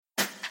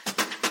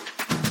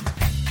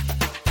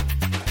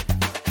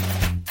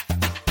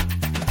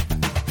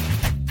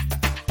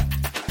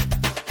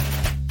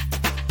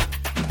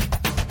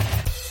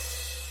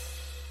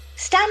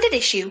standard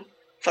issue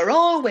for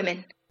all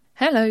women.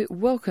 Hello,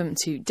 welcome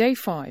to Day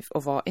 5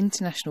 of our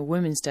International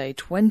Women's Day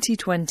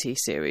 2020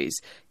 series,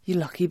 You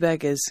Lucky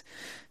Beggars.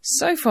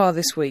 So far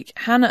this week,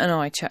 Hannah and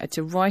I chatted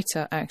to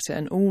writer, actor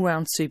and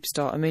all-round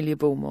superstar Amelia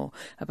Bullmore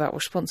about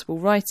responsible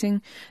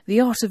writing, the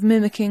art of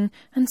mimicking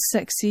and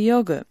sexy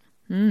yoghurt.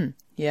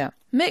 Yeah.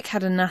 Mick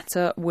had a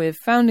natter with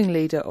founding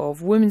leader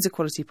of Women's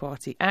Equality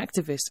Party,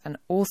 activist and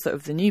author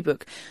of the new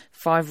book,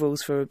 5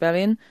 Rules for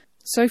Rebellion,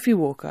 Sophie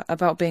Walker,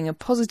 about being a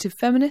positive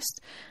feminist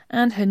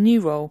and her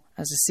new role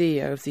as the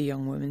CEO of the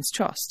Young Women's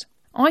Trust.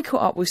 I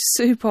caught up with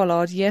Sue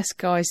Pollard, yes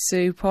guys,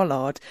 Sue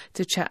Pollard,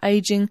 to chat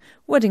ageing,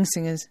 wedding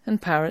singers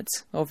and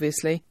parrots,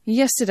 obviously.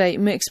 Yesterday,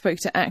 Mick spoke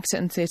to actor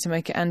and theatre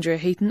maker Andrea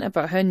Heaton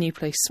about her new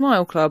play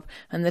Smile Club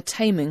and the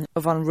taming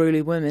of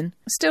unruly women.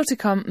 Still to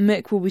come,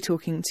 Mick will be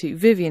talking to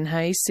Vivian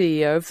Hayes,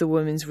 CEO of the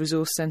Women's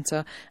Resource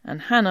Centre,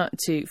 and Hannah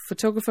to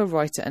photographer,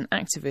 writer and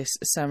activist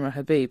Samra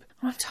Habib.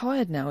 I'm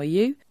tired now, are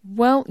you?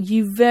 Well,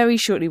 you very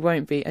shortly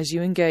won't be as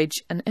you engage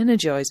and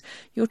energise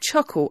your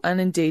chuckle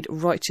and indeed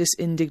righteous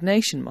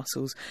indignation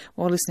muscles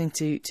while listening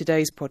to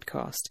today's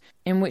podcast,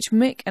 in which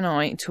Mick and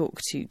I talk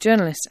to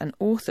journalist and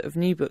author of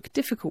new book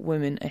Difficult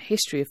Women, A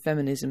History of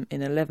Feminism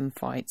in 11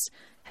 Fights,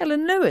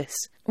 Helen Lewis.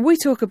 We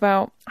talk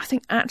about, I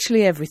think,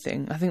 actually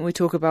everything. I think we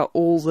talk about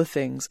all the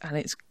things, and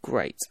it's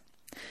great.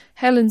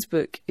 Helen's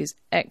book is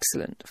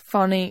excellent,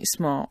 funny,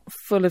 smart,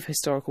 full of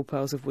historical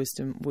pearls of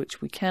wisdom which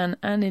we can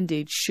and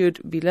indeed should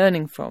be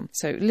learning from.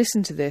 So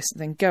listen to this,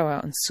 then go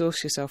out and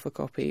source yourself a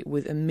copy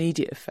with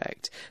immediate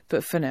effect.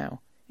 But for now,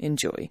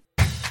 enjoy.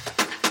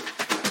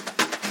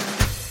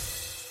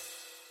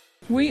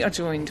 We are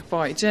joined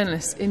by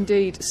journalist,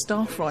 indeed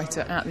staff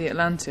writer at The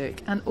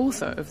Atlantic and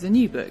author of the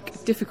new book,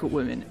 Difficult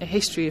Women, A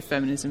History of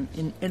Feminism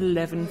in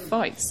 11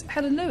 Fights,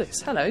 Helen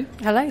Lewis. Hello.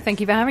 Hello, thank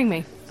you for having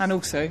me. And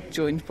also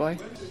joined by...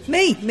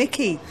 Me,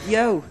 Mickey,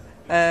 yo.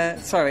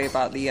 Sorry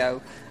about the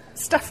yo.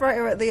 Staff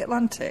writer at The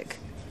Atlantic.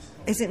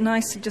 Is it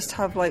nice to just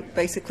have,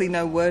 basically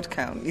no word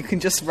count? You can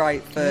just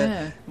write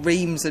for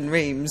reams and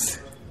reams.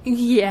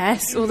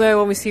 Yes,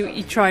 although obviously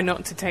you try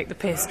not to take the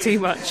piss too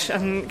much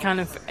and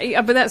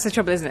but that's the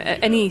trouble, isn't it?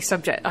 Any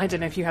subject, I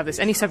don't know if you have this,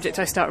 any subject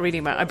I start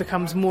reading about, it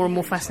becomes more and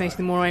more fascinating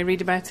the more I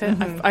read about it.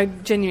 Mm-hmm. I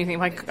genuinely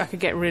think I could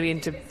get really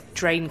into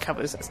drain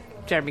covers.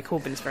 Jeremy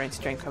Corbyn's very into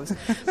drain covers.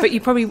 But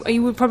you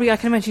would probably, I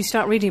can imagine you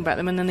start reading about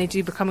them and then they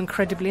do become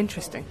incredibly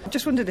interesting. I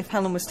just wondered if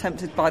Helen was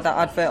tempted by that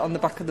advert on the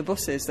back of the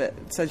buses that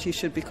says you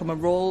should become a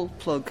roll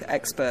plug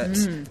expert.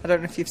 I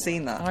don't know if you've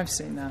seen that. I've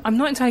seen that. I'm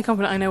not entirely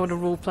confident I know what a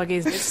roll plug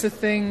is. It's the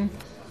thing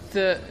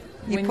that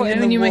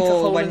when you make a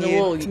hole in the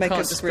wall, you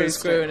can't just put a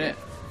screw in it.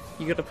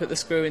 You got to put the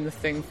screw in the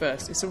thing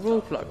first. It's a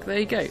roll plug. There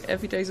you go.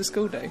 Every day's a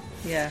school day.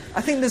 Yeah. I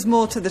think there's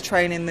more to the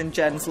training than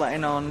Jen's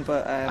letting on,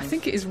 but... I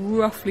think it is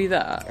roughly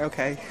that.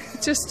 Okay.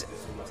 Just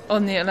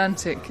on The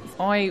Atlantic,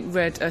 I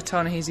read a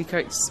Ta-Nehisi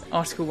Coates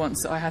article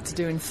once that I had to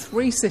do in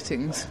 3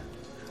 sittings.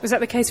 Was that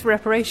the case for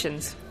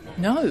reparations?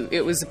 No,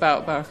 it was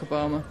about Barack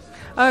Obama.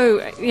 Oh,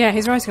 yeah,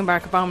 his writing on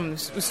Barack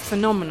Obama was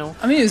phenomenal.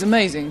 I mean, it was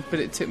amazing, but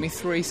it took me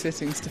 3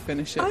 sittings to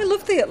finish it. I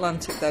love The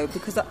Atlantic, though,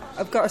 because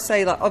I've got to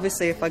say,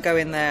 obviously, if I go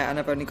in there and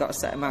I've only got a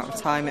set amount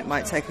of time, it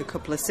might take a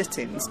couple of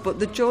sittings. But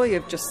the joy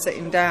of just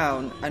sitting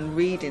down and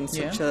reading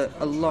such a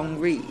long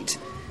read...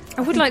 I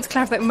would like to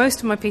clarify that most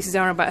of my pieces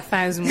are about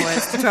 1,000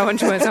 words to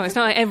 1,200 words long. It's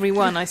not like every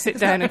one I sit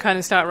down and kind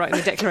of start writing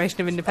the Declaration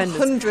of Independence.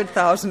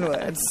 100,000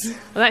 words.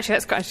 Well, actually,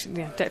 Declaration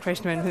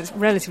of Independence is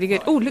relatively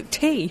good. Oh, look,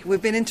 tea.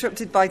 We've been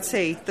interrupted by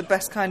tea, the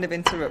best kind of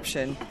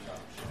interruption.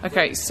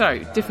 Okay, so,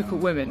 Difficult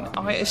Women.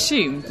 I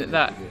assume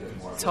that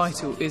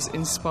title is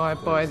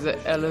inspired by the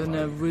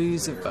Eleanor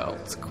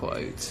Roosevelt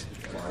quote.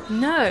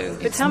 No,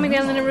 but tell me the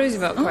Eleanor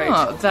Roosevelt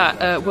quote.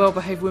 That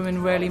well-behaved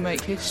women rarely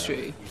make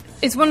history.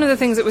 It's one of the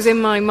things that was in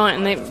my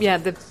mind,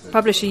 and the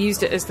publisher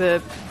used it as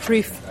the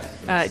proof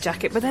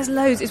jacket, but there's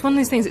loads. It's one of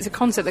those things, it's a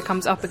concept that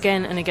comes up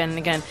again and again and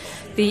again.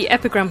 The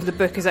epigram for the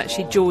book is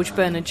actually George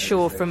Bernard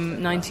Shaw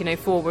from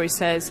 1904, where he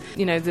says,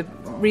 the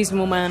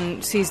reasonable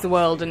man sees the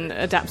world and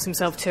adapts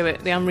himself to it.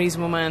 The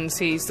unreasonable man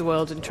sees the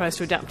world and tries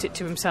to adapt it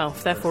to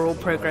himself. Therefore, all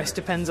progress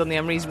depends on the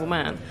unreasonable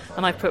man.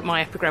 And I put my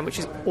epigram, which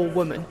is all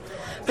woman.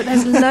 But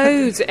there's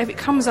loads. It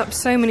comes up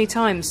so many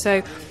times.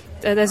 So...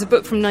 there's a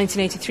book from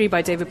 1983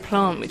 by David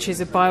Plant, which is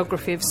a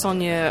biography of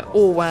Sonia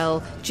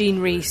Orwell, Jean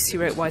Rhys, who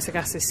wrote Why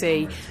Sagacity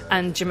Sea,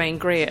 and Germaine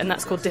Greer, and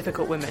that's called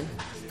Difficult Women.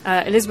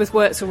 Elizabeth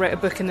Wurtzel wrote a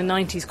book in the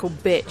 90s called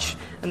Bitch,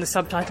 and the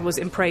subtitle was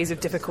In Praise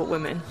of Difficult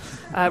Women.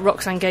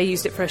 Roxane Gay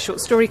used it for a short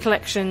story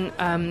collection.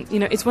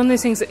 It's one of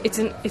those things that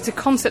it's a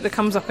concept that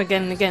comes up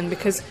again and again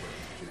because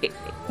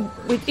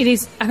it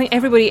is, I think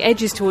everybody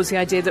edges towards the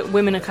idea that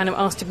women are kind of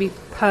asked to be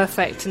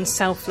perfect and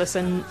selfless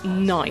and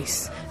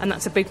nice, and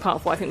that's a big part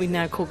of what I think we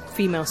now call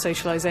female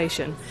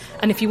socialisation.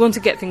 And if you want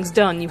to get things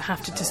done, you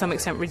have to some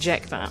extent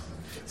reject that.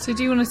 So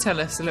do you want to tell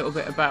us a little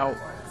bit about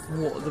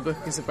what the book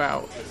is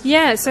about?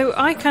 Yeah, so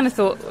I kind of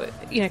thought,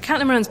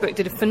 Caitlin Moran's book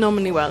did it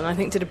phenomenally well, and I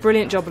think did a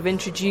brilliant job of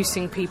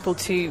introducing people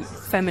to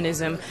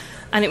feminism,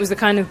 and it was the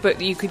kind of book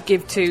that you could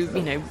give to,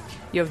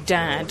 your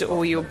dad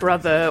or your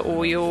brother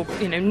or your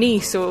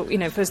niece, or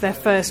as their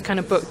first kind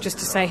of book, just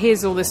to say,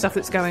 here's all this stuff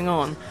that's going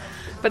on.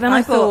 But then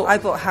I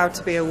bought How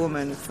to Be a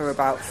Woman for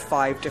about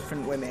 5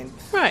 different women.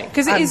 Right,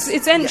 because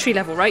it's entry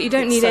level, right? You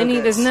don't need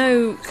there's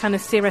no kind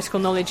of theoretical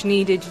knowledge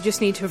needed. You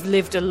just need to have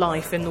lived a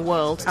life in the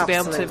world to be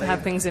able to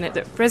have things in it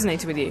that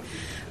resonated with you.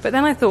 But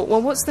then I thought,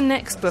 well, what's the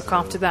next book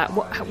after that?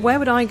 Where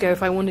would I go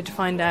if I wanted to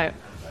find out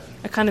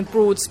a kind of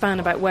broad span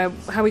about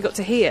how we got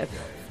to here?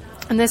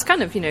 And there's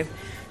kind of,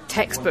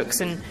 textbooks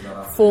and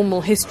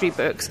formal history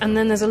books, and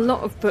then there's a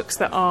lot of books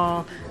that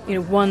are,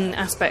 one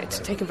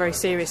aspect taken very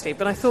seriously.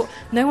 But I thought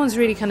no one's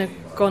really kind of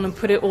gone and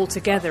put it all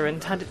together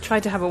and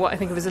tried to have what I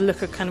think of as a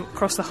look at kind of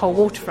across the whole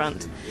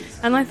waterfront.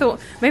 And I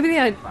thought maybe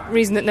the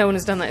reason that no one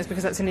has done that is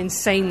because that's an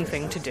insane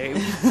thing to do,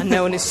 and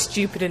no one is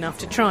stupid enough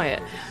to try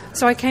it.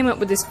 So I came up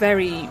with this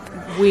very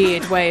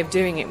weird way of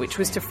doing it, which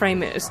was to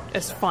frame it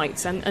as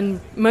fights, and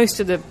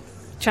most of the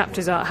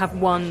chapters have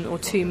 1 or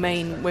 2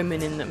 main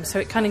women in them, so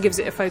it kind of gives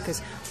it a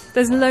focus.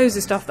 There's loads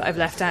of stuff that I've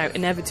left out,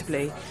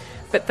 inevitably,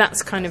 but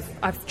that's kind of,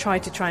 I've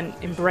tried to try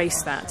and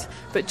embrace that.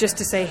 But just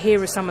to say, here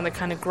are some of the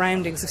kind of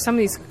groundings of some of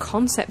these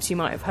concepts you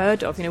might have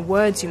heard of,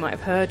 words you might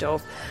have heard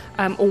of,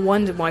 or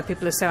wondered why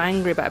people are so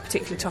angry about a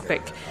particular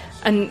topic,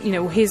 and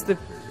here's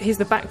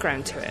the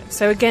background to it.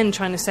 So again,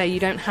 trying to say you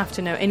don't have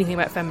to know anything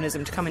about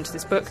feminism to come into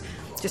this book,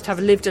 just have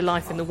lived a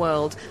life in the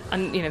world,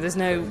 and there's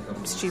no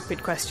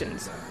stupid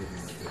questions.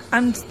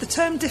 And the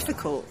term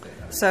difficult,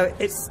 so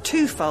it's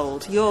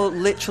twofold. You're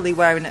literally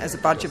wearing it as a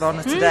badge of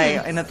honour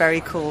today in a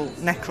very cool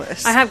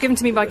necklace. I have, given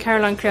to me by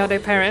Caroline Criado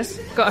Perez.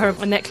 Got her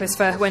a necklace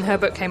for when her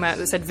book came out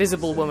that said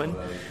Visible Woman,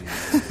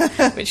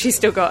 which she's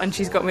still got, and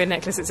she's got me a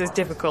necklace that says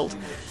Difficult.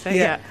 So,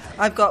 yeah.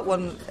 I've got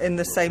one in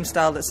the same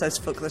style that says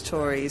Fuck the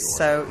Tories.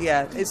 So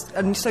yeah,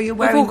 so you're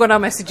wearing... We've all got our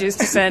messages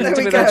to send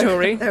with our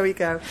jewellery. There we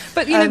go.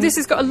 But this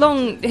has got a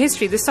long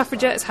history. The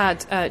suffragettes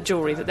had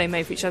jewellery that they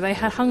made for each other. They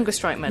had hunger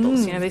strike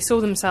medals. They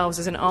saw themselves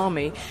as an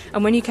army,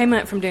 and when you came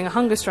out from doing a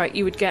hunger strike,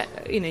 you would get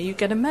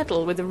a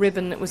medal with a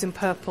ribbon that was in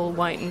purple,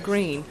 white, and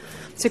green.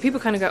 So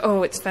people kind of go,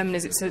 oh, it's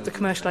feminism, it's the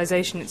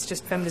commercialisation, it's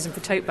just feminism for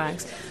tote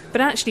bags.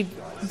 But actually,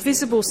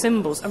 visible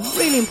symbols are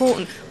really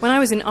important. When I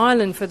was in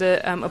Ireland for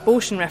the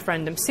abortion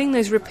referendum, seeing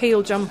those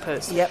repeal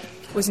jumpers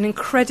was an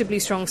incredibly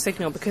strong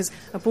signal, because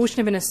abortion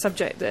had been a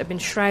subject that had been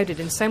shrouded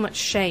in so much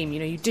shame.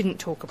 You didn't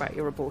talk about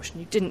your abortion,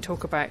 you didn't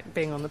talk about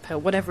being on the pill,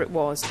 whatever it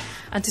was.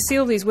 And to see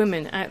all these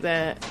women out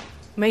there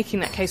making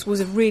that case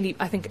was really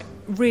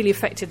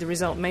affected the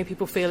result, made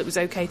people feel it was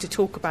okay to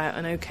talk about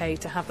and okay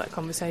to have that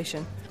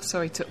conversation.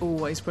 Sorry to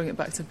always bring it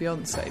back to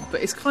Beyonce,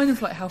 but it's kind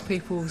of like how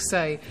people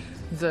say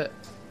that,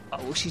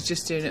 oh, she's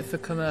just doing it for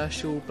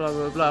commercial, blah,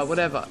 blah, blah,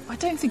 whatever. I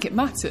don't think it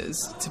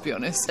matters, to be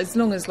honest. As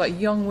long as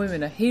young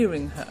women are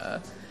hearing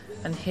her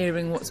and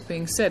hearing what's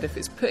being said, if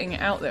it's putting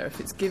it out there,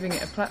 if it's giving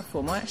it a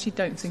platform, I actually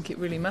don't think it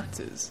really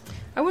matters.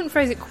 I wouldn't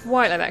phrase it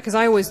quite like that, because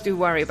I always do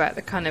worry about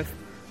the kind of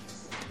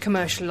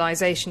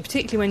commercialisation,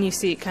 particularly when you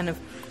see kind of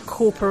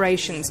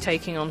corporations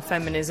taking on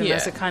feminism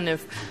as a kind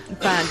of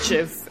badge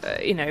of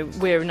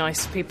we're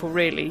nice people,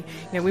 really.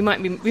 We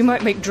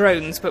might make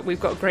drones, but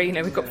we've got great,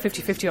 we've got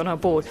 50-50 on our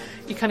board.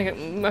 You kind of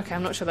go, okay,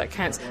 I'm not sure that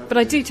counts. But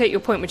I do take your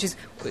point, which is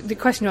the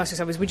question you ask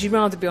yourself is, would you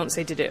rather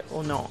Beyonce did it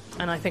or not?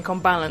 And I think on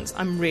balance,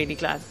 I'm really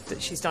glad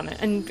that she's done it.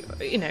 And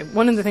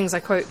one of the things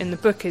I quote in the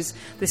book is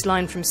this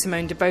line from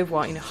Simone de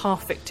Beauvoir,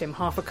 half victim,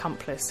 half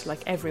accomplice,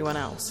 like everyone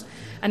else.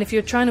 And if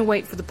you're trying to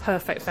wait for the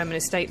perfect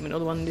feminist statement, or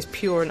the one that is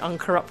pure and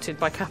uncorrupted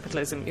by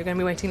capitalism, you're going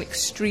to be waiting an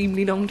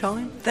extremely long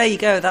time. There you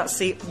go, that's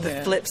the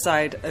flip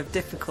side of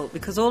difficult,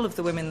 because all of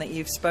the women that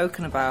you've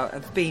spoken about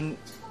have been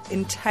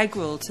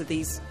integral to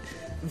these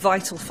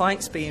vital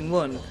fights being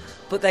won,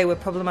 but they were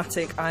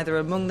problematic either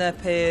among their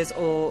peers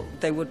or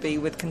they would be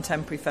with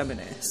contemporary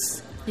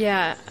feminists.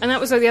 Yeah, and that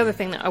was the other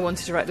thing that I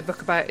wanted to write the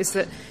book about, is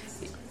that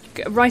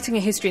writing a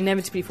history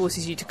inevitably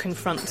forces you to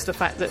confront the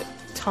fact that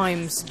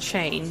times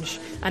change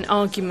and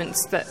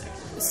arguments that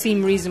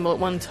seem reasonable at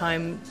one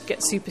time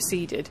get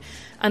superseded.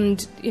 And,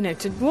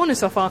 to warn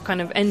us off our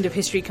kind of end of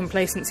history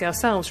complacency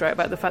ourselves, right,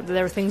 about the fact that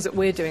there are things that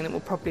we're doing that will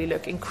probably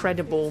look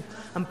incredible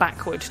and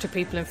backward to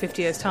people in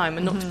 50 years' time,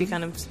 and not to be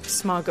kind of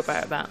smug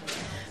about that.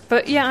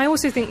 But yeah, I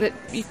also think that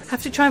you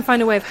have to try and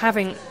find a way of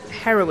having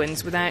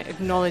heroines without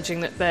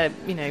acknowledging that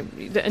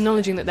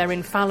they're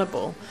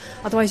infallible.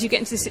 Otherwise, you get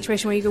into this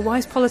situation where you go, "Why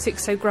is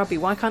politics so grubby?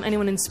 Why can't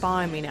anyone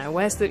inspire me now?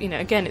 Where's the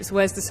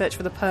where's the search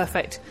for the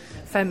perfect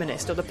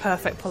feminist or the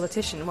perfect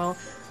politician?" Well,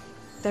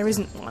 there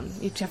isn't one.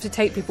 You have to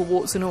take people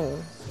warts and all.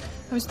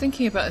 I was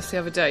thinking about this the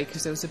other day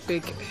because there was a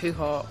big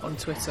hoo-ha on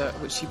Twitter,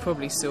 which you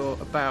probably saw,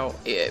 about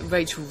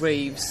Rachel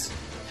Reeves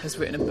has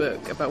written a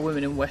book about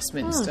women in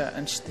Westminster,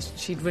 and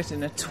she'd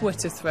written a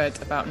Twitter thread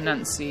about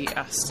Nancy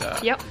Astor,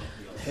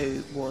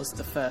 who was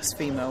the first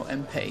female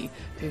MP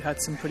who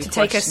had some pretty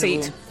questionable... Take a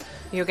seat.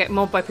 You'll get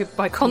mobbed by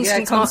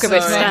Constance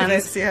Markovitch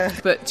stands. Yeah.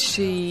 But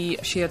she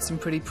had some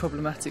pretty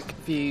problematic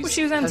views. Well,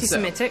 she was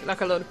anti-Semitic, like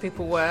a lot of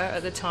people were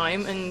at the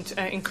time, and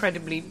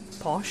incredibly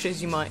posh,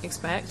 as you might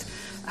expect.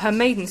 Her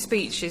maiden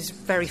speech is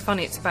very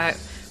funny. It's about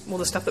all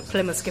the stuff that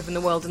Plymouth's given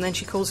the world, and then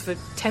she calls for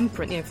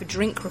temperance, for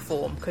drink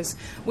reform,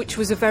 which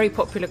was a very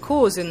popular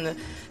cause in the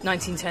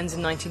 1910s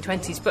and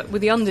 1920s, but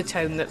with the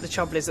undertone that the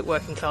trouble is that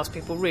working class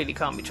people really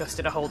can't be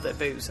trusted to hold their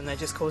booze, and they're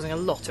just causing a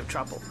lot of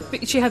trouble.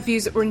 But she had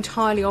views that were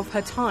entirely of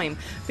her time.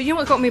 But you know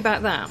what got me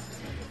about that?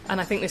 And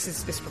I think this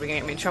is probably going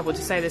to get me in trouble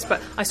to say this,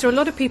 but I saw a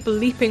lot of people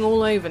leaping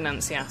all over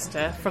Nancy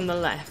Astor from the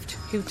left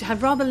who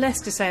had rather less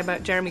to say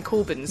about Jeremy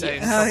Corbyn's own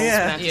troubles with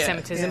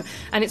anti-Semitism. Yeah.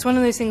 And it's one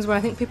of those things where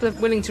I think people are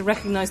willing to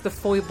recognise the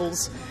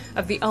foibles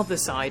of the other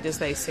side as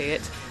they see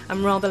it,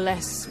 and rather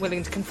less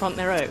willing to confront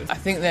their own. I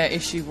think their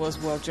issue was,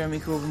 well, Jeremy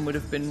Corbyn would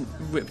have been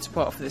ripped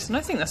apart for this, and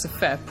I think that's a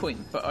fair point,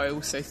 but I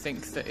also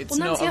think that it's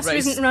not a race... Nancy Astor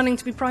isn't running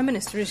to be Prime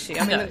Minister, is she?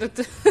 I mean, no,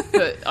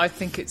 but I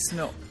think it's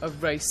not a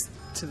race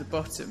to the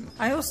bottom.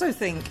 I also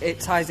think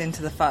it ties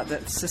into the fact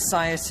that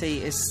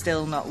society is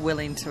still not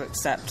willing to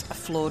accept a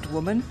flawed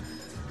woman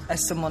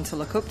as someone to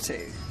look up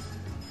to.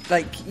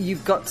 Like,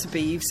 you've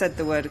said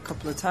the word a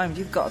couple of times,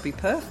 you've got to be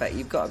perfect,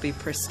 you've got to be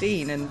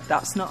pristine, and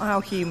that's not how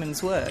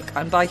humans work.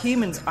 And by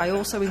humans, I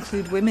also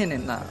include women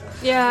in that.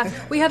 Yeah,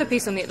 we had a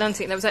piece on The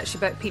Atlantic that was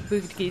actually about Pete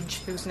Buttigieg,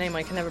 whose name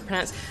I can never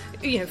pronounce,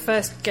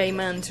 first gay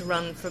man to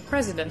run for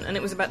president, and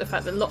it was about the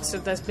fact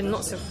that there's been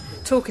lots of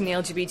talk in the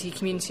LGBT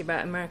community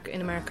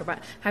in America about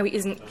how he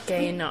isn't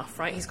gay enough,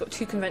 right? He's got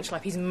too conventional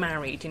life, he's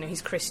married,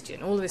 he's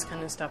Christian, all of this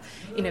kind of stuff,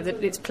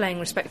 that it's playing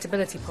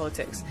respectability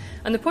politics.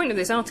 And the point of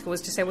this article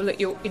was to say, well,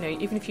 look,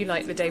 even if you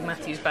like the Dave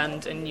Matthews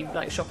Band and you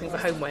like shopping for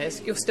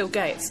homewares, you're still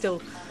gay. It's still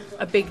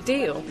a big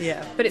deal.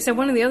 Yeah. But it's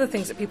one of the other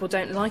things that people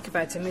don't like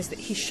about him is that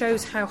he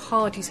shows how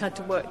hard he's had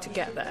to work to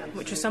get there,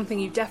 which was something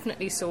you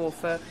definitely saw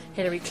for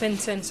Hillary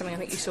Clinton, something I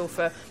think you saw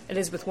for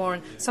Elizabeth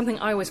Warren, something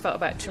I always felt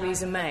about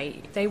Theresa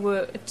May. They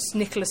were,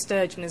 Nicola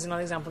Sturgeon is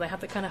another example, they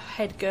had that kind of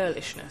head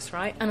girlishness,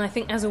 right? And I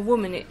think as a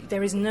woman,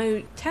 there is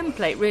no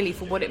template really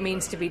for what it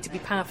means to be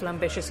powerful,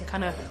 ambitious, and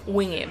kind of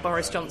wing it,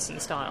 Boris Johnson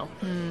style.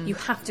 You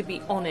have to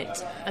be on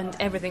it, and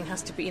everything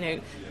has to be,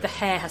 the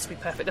hair has to be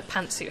perfect, the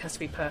pantsuit has to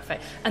be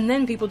perfect, and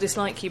then people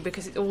dislike you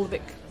because it's all a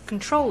bit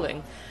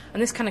controlling.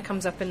 And this kind of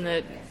comes up in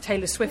the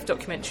Taylor Swift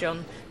documentary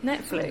on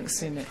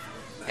Netflix,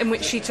 in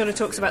which she sort of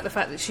talks about the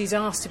fact that she's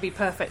asked to be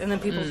perfect, and then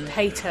people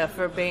hate her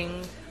for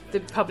being the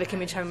public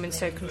image having been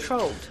so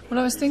controlled. Well,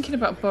 I was thinking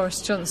about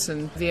Boris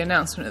Johnson, the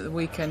announcement at the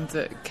weekend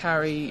that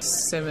Carrie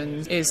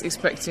Symonds is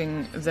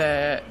expecting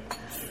their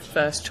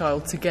first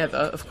child together.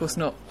 Of course,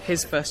 not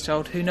his first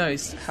child. Who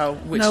knows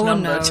which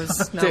number of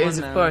child it is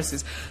of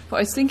Boris's. But I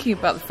was thinking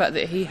about the fact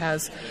that he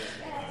has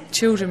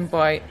children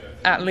by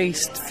at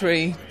least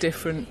 3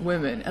 different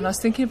women. And I was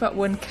thinking about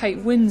when Kate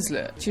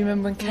Winslet... Do you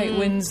remember when Kate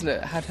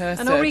Winslet had her and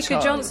third Ulrika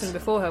child? Johnson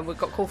before her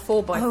got called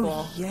 4x4.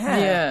 Oh,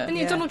 yeah.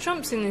 And Donald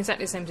Trump's in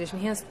exactly the same position.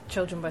 He has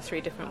children by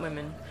 3 different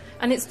women.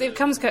 And it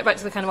comes back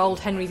to the kind of old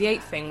Henry VIII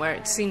thing, where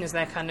it's seen as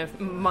their kind of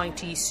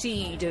mighty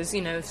seed, as,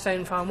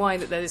 sown far and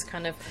wide, that they're this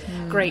kind of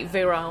great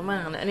virile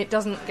man. And it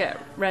doesn't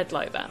get read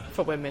like that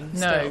for women. No.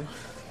 Still.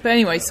 But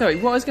anyway, sorry,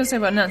 what I was going to say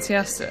about Nancy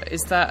Astor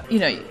is that,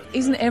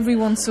 isn't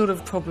everyone sort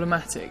of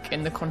problematic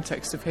in the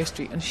context of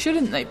history? And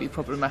shouldn't they be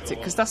problematic?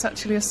 Because that's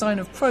actually a sign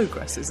of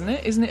progress, isn't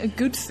it? Isn't it a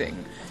good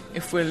thing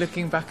if we're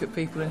looking back at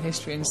people in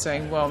history and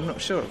saying, well, I'm not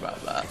sure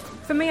about that?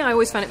 For me, I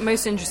always found it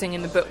most interesting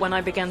in the book when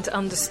I began to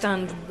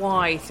understand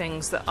why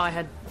things that I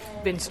had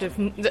been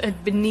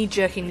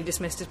knee-jerkingly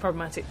dismissed as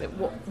problematic, that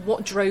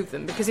what drove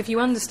them. Because if you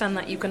understand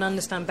that, you can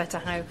understand better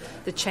how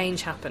the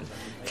change happened.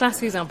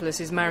 Classic example of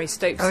this is Mary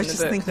Stopes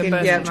in the book, the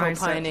birth control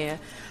pioneer.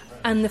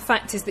 And the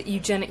fact is that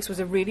eugenics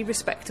was a really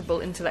respectable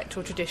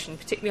intellectual tradition,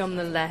 particularly on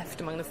the left,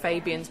 among the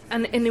Fabians.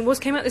 And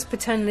it came out this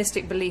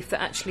paternalistic belief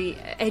that actually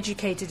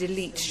educated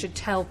elites should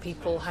tell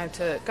people how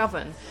to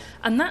govern.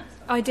 And that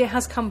idea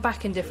has come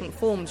back in different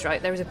forms,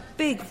 right? There is a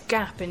big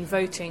gap in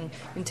voting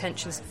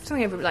intentions,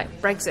 something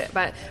like Brexit,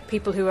 about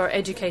people who are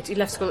educated,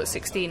 left school at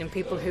 16, and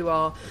people who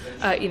are,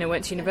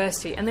 went to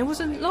university. And there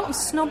was a lot of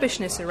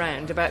snobbishness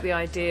around about the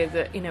idea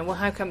that, well,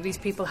 how come these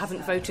people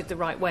haven't voted the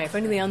right way? If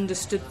only they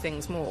understood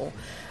things more.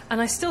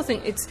 And I still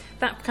think it's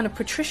that kind of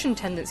patrician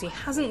tendency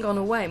hasn't gone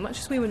away, much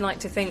as we would like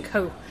to think,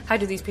 how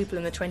do these people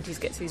in the 20s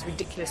get to these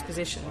ridiculous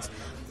positions?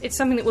 It's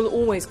something that will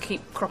always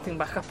keep cropping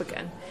back up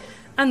again.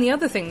 And the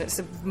other thing that's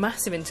a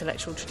massive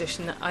intellectual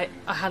tradition that I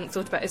hadn't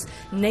thought about is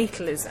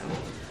natalism.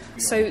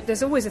 So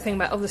there's always a thing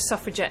about, the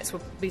suffragettes were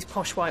these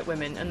posh white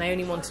women and they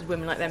only wanted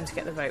women like them to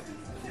get the vote.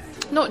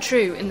 Not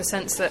true, in the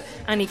sense that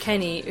Annie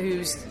Kenney,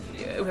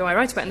 who I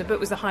write about in the book,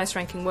 was the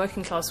highest-ranking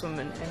working-class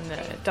woman in the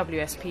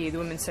WSPU, the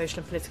Women's Social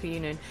and Political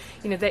Union.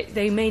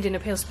 They made an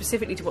appeal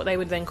specifically to what they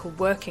would then call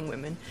working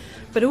women.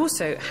 But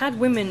also, had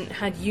women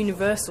had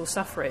universal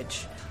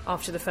suffrage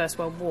after the First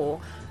World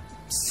War,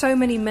 so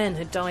many men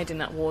had died in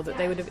that war that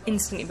they would have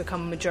instantly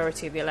become a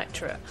majority of the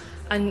electorate.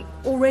 And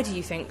already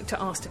you think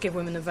to ask to give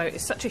women the vote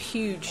is such a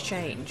huge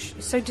change,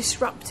 so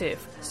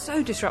disruptive.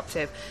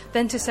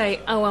 Then to say,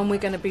 and there are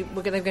going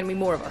to be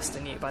more of us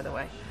than you, by the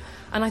way.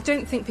 And I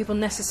don't think people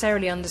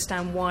necessarily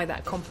understand why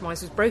that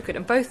compromise was brokered.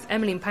 And both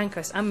Emmeline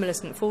Pankhurst and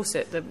Millicent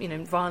Fawcett, the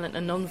violent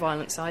and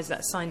non-violent sides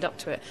that signed up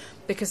to it,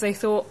 because they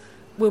thought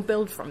we'll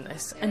build from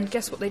this. And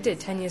guess what they did?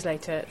 10 years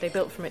later, they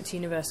built from it to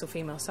universal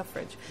female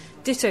suffrage.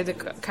 Ditto the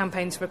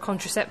campaigns for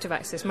contraceptive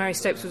access. Mary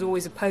Stopes was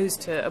always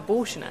opposed to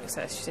abortion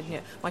access. She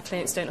said, my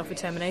clinics don't offer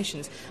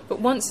terminations. But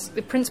once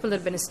the principle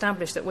had been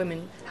established that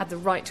women had the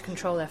right to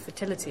control their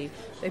fertility,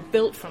 they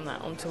built from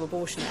that onto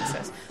abortion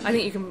access. I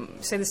think you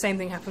can say the same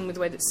thing happened with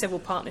the way that civil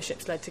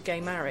partnerships led to gay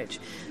marriage.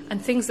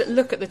 And things that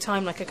look at the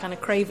time like a kind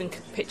of craven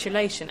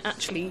capitulation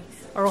actually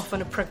are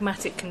often a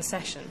pragmatic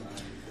concession.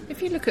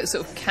 If you look at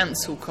sort of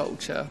cancel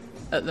culture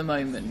at the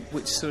moment,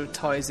 which sort of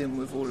ties in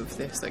with all of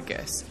this, I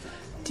guess,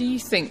 do you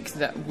think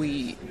that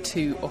we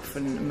too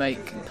often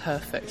make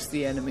perfect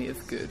the enemy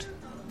of good?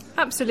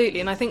 Absolutely,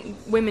 and I think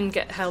women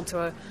get held to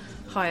a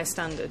higher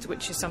standard,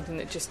 which is something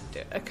that just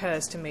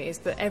occurs to me, is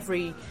that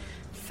every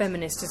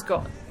feminist has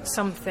got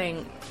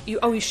something,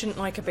 you shouldn't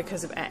like her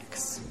because of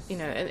X.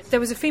 And there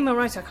was a female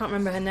writer, I can't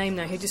remember her name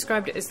now, who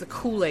described it as the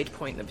Kool-Aid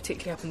point that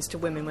particularly happens to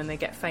women when they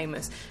get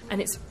famous.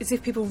 And it's as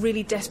if people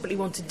really desperately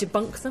want to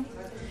debunk them.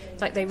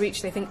 Like they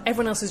think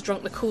everyone else has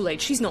drunk the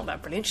Kool-Aid, she's not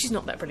that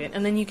brilliant.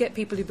 And then you get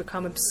people who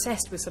become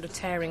obsessed with sort of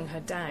tearing her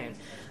down.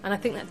 And I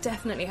think that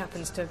definitely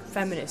happens to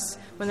feminists.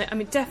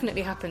 It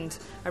definitely happened.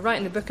 I write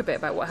in the book a bit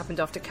about what happened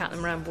after Caitlin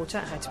Moran brought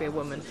out How to Be a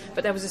Woman.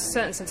 But there was a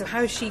certain sense of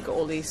how has she got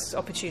all these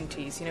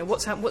opportunities?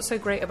 What's so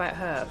great about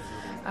her?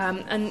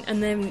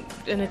 And then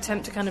an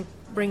attempt to kind of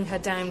bring her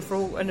down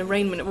for an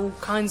arraignment of all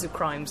kinds of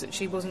crimes that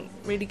she wasn't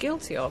really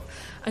guilty of.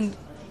 And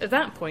at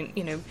that point,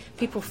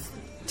 people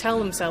tell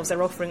themselves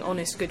they're offering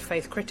honest, good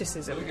faith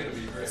criticism.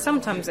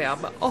 Sometimes they are,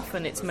 but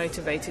often it's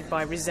motivated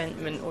by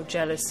resentment or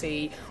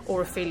jealousy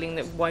or a feeling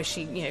that why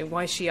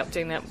is she up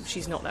doing that?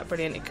 She's not that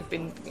brilliant. It could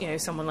be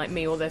someone like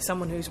me, or there's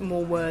someone who's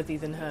more worthy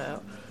than her.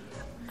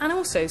 And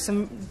also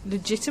some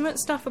legitimate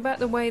stuff about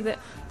the way that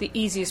the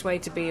easiest way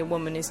to be a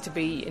woman is to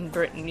be in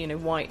Britain,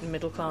 white and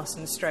middle class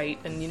and straight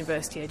and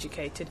university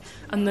educated.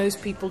 And those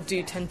people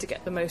do tend to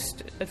get the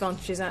most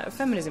advantages out of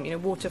feminism.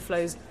 Water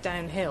flows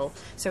downhill,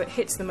 so it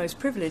hits the most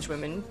privileged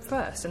women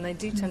first. And they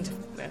do tend to...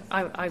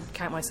 I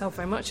count myself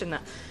very much in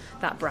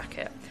that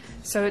bracket.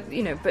 So,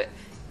 but...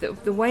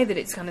 The way that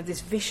it's kind of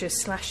this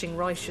vicious, slashing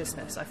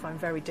righteousness, I find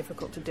very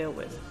difficult to deal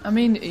with. I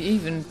mean,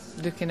 even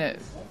looking at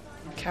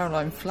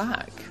Caroline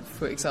Flack,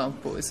 for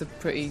example, is a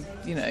pretty,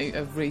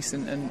 a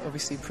recent and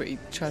obviously pretty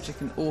tragic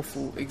and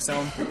awful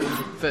example.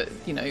 But,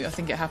 I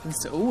think it happens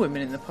to all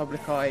women in the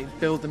public eye.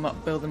 Build them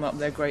up,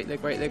 they're great.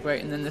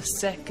 And then the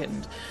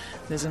second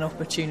there's an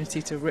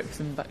opportunity to rip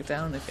them back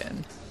down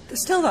again.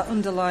 There's still that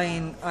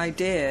underlying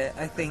idea,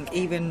 I think,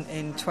 even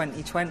in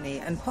 2020,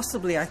 and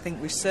possibly, I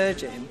think,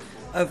 resurging,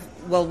 of,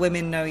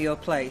 women know your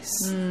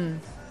place.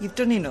 You've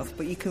done enough,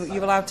 but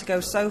you're allowed to go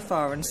so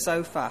far and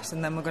so fast,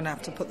 and then we're going to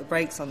have to put the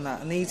brakes on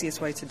that. And the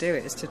easiest way to do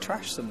it is to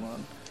trash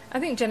someone. I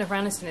think Jennifer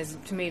Aniston is,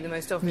 to me, the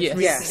most obvious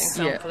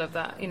recent example of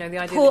that. The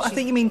idea I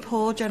think you mean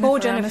poor Jennifer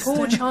Aniston.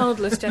 Poor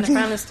childless Jennifer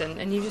Aniston.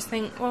 And you just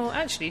think, well,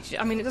 actually, she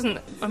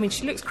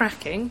looks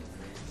cracking.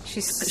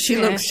 She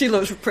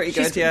looks pretty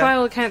good, yeah. By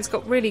all accounts,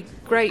 got really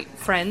great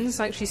friends.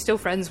 Like, she's still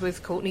friends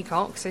with Courtney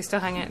Cox. They still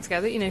hang out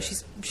together.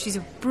 She's a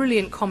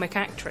brilliant comic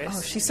actress.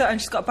 Oh, she's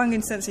got a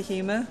banging sense of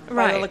humour,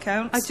 right. By all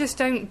accounts. I just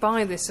don't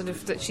buy this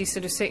that she's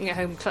sort of sitting at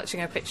home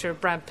clutching a picture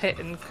of Brad Pitt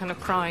and kind of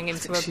crying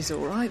into she's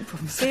all right,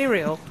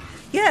 cereal.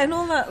 Yeah, and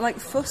all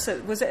that fuss.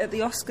 Was it at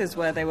the Oscars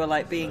where they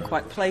were being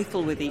quite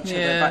playful with each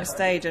other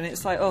backstage? And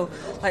it's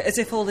as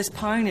if all this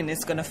pining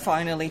is going to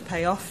finally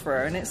pay off for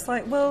her. And it's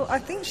I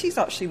think she's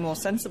actually more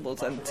sensible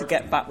to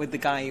get back with the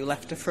guy who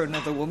left her for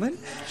another woman.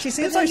 She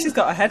seems like she's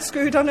got her head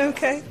screwed on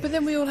okay. But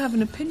then we all have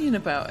an opinion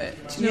about it.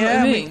 Do you know what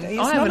I mean? It's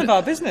none of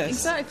our business.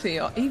 Exactly.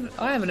 I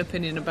have an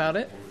opinion about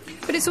it.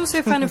 But it's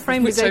also kind of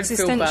framed as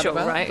existential,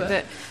 right?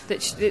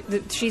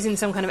 That she's in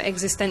some kind of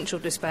existential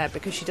despair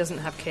because she doesn't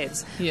have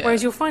kids. Yeah.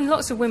 Whereas you'll find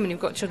lots of women who've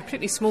got children,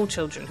 particularly small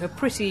children, who are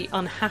pretty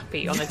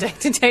unhappy on a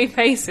day-to-day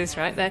basis,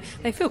 right?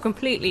 They feel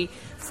completely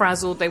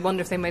frazzled. They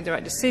wonder if they made the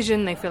right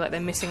decision. They feel like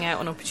they're missing out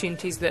on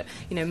opportunities that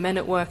men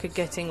at work are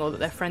getting, or that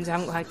their friends who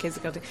haven't had kids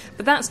are getting.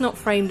 But that's not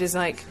framed as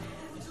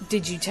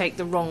did you take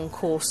the wrong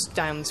course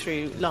down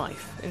through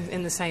life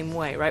in the same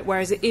way, right?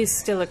 Whereas it is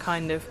still a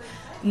kind of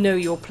know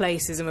your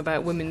placeism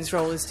about women's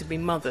role is to be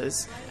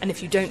mothers, and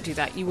if you don't do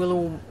that,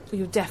 you'll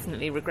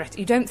definitely regret it.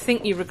 You don't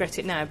think you regret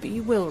it now, but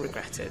you will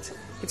regret it.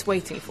 It's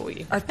waiting for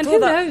you. And who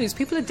knows?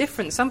 People are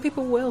different. Some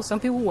people will, some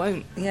people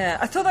won't. Yeah,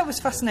 I thought that was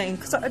fascinating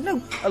because I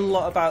know a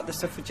lot about the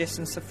suffragists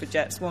and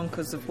suffragettes, one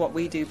because of what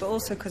we do, but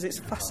also because it's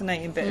a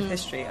fascinating bit of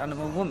history, and I'm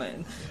a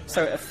woman,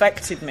 so it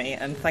affected me,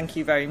 and thank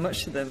you very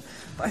much to them.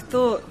 But I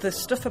thought the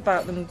stuff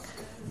about them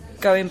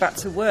going back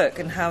to work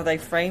and how they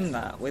frame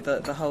that with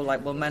the whole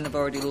men have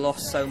already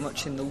lost so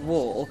much in the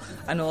war,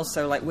 and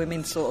also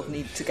women sort of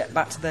need to get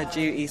back to their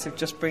duties of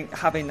just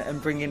having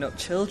and bringing up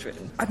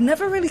children. I've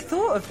never really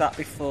thought of that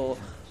before.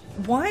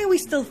 Why are we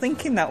still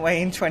thinking that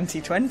way in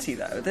 2020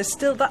 though? That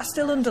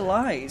still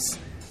underlies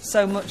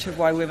so much of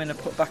why women are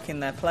put back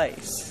in their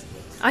place.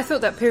 I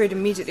thought that period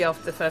immediately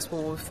after the First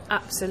World War was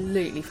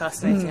absolutely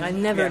fascinating. I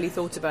never really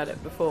thought about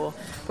it before.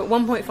 But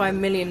 1.5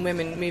 million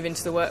women move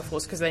into the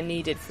workforce because they're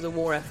needed for the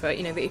war effort.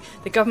 You know,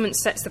 the government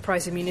sets the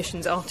price of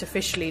munitions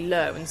artificially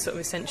low and sort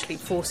of essentially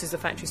forces the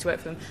factories to work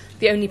for them.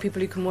 The only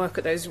people who can work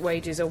at those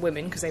wages are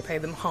women because they pay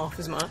them half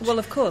as much. Well,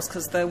 of course,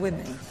 because they're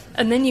women.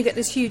 And then you get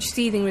this huge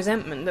seething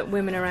resentment that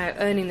women are out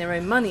earning their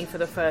own money for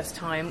the first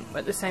time,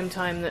 at the same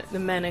time that the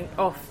men are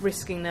off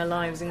risking their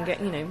lives and get,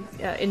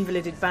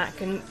 invalided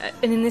back. And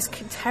in this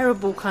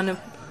terrible kind of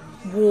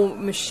war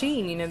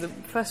machine, the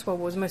First World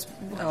War was most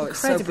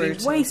incredibly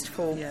so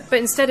wasteful. Yeah. But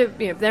instead of,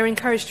 they're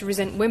encouraged to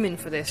resent women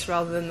for this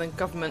rather than the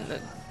government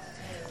that...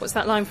 What's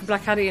that line from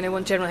Blackadder?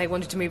 One General Haig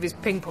wanted to move his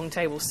ping-pong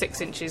table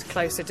 6 inches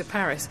closer to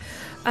Paris.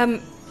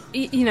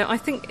 I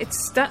think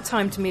it's that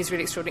time to me is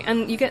really extraordinary.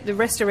 And you get the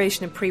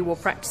Restoration of Pre-War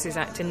Practices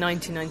Act in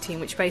 1919,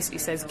 which basically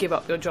says give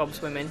up your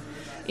jobs, women.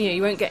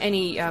 You won't get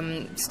any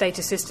state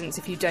assistance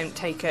if you don't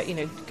take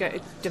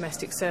a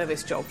domestic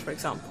service job, for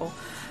example.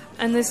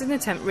 And there's an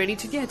attempt really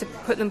to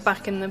put them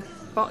back in the...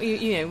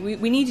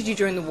 we needed you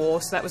during the war,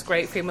 so that was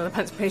great. Female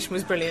emancipation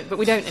was brilliant, but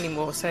we don't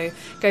anymore, so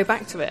go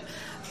back to it.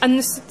 And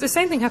the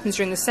same thing happens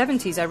during the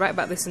 70s. I write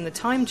about this in the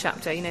Time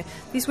chapter.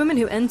 These women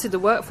who entered the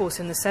workforce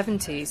in the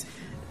 70s,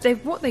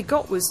 what they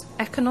got was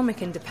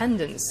economic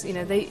independence.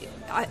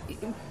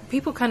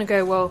 People kind of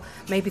go, well,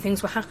 maybe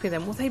things were happier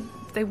then. Well,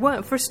 they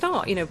weren't. For a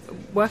start,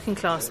 working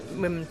class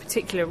women in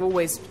particular have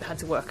always had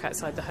to work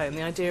outside the home.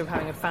 The idea of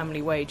having a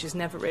family wage has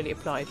never really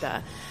applied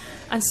there.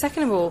 And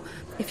second of all,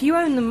 if you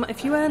earn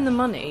the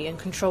money and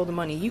control the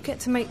money, you get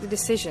to make the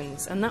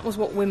decisions. And that was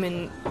what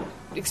women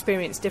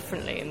experienced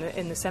differently in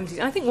the 70s.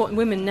 And I think what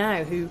women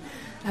now who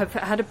have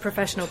had a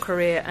professional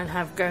career and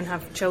go and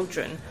have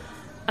children,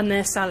 and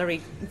their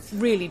salary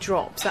really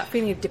drops, that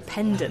feeling of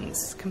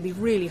dependence can be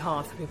really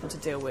hard for people to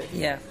deal with.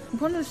 Yeah.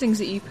 One of the things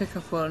that you pick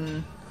up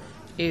on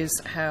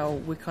is how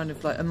we're kind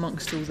of like,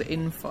 amongst all the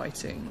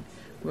infighting,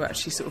 we're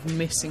actually sort of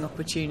missing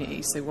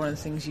opportunities. So one of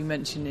the things you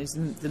mentioned is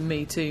the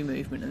Me Too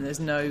movement, and there's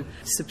no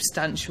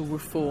substantial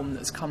reform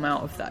that's come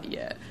out of that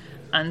yet.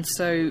 And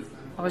so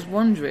I was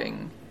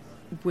wondering,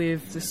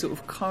 with the sort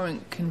of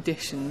current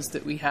conditions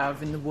that we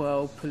have in the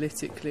world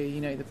politically,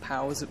 the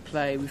powers at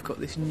play, we've got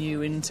this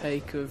new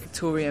intake of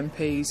Tory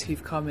MPs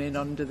who've come in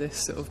under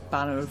this sort of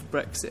banner of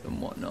Brexit and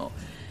whatnot.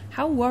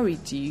 How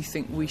worried do you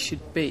think we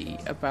should be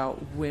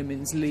about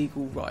women's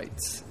legal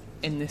rights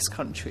in this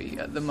country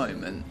at the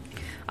moment?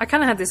 I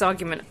kind of had this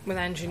argument with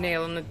Andrew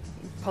Neil on the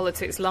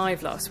Politics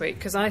Live last week,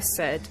 because I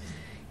said,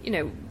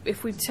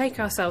 if we take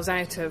ourselves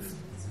out of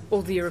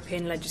all the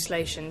European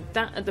legislation,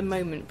 that at the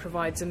moment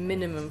provides a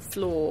minimum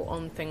floor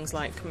on things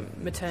like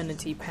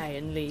maternity pay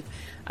and leave.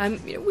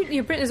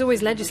 Britain has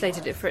always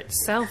legislated it for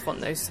itself on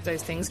those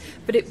things,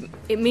 but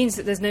it means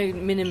that there's no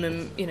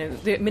minimum.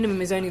 The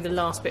minimum is only the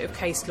last bit of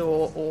case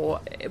law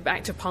or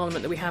Act of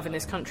Parliament that we have in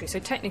this country. So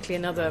technically,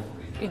 another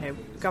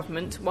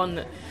government, one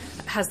that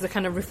has the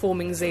kind of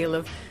reforming zeal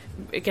of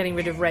getting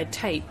rid of red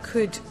tape,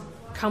 could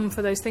come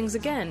for those things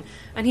again.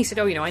 And he said,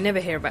 I never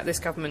hear about this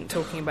government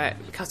talking about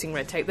cutting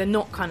red tape. They're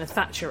not kind of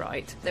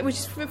Thatcherite, which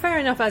is fair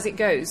enough as it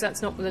goes.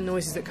 That's not the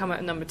noises that come out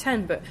of Number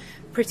 10, but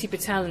Priti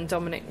Patel and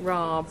Dominic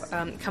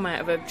Raab come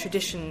out of a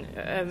tradition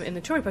in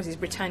the Tory party's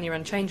Britannia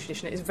Unchained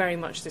tradition. It is very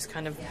much this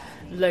kind of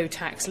low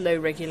tax, low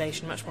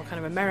regulation, much more kind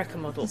of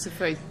American model. It's a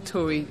very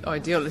Tory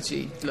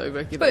ideology, low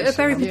regulation. But a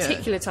very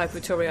particular type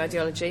of Tory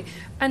ideology.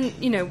 And,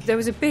 there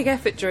was a big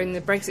effort during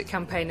the Brexit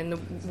campaign and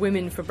the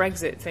Women for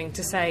Brexit thing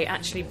to say,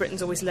 actually,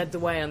 Britain's always led the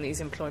way on these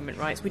employment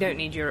rights. We don't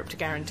need Europe to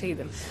guarantee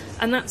them.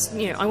 And that's,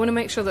 I want to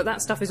make sure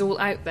that stuff is all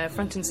out there,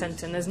 front and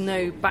centre, and there's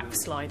no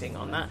backsliding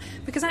on that.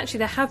 Because actually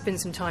there have been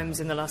some times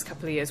in the last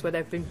couple of years where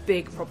there have been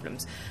big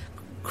problems.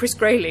 Chris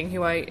Grayling,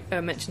 who I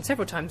mentioned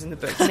several times in the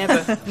book,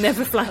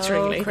 never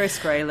flatteringly. Oh, Chris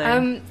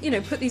Grayling.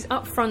 Put these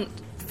upfront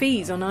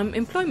fees on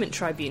employment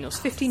tribunals,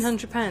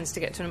 £1,500 to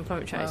get to an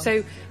employment tribunal. Wow.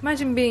 So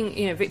imagine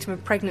being a victim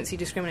of pregnancy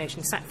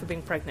discrimination, sacked for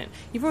being pregnant.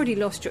 You've already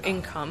lost your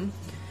income.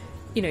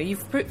 You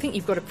think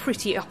you've got a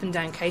pretty up and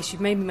down case.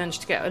 You've maybe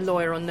managed to get a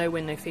lawyer on no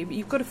win, no fee, but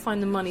you've got to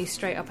find the money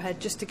straight up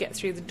ahead just to get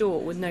through the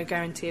door with no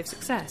guarantee of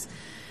success.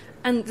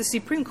 And the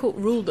Supreme Court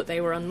ruled that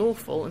they were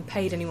unlawful and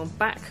paid anyone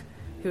back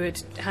who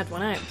had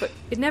one out, but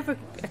it never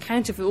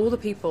accounted for all the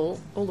people,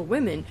 all the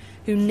women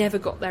who never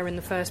got there in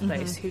the first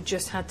place, who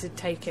just had to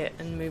take it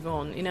and move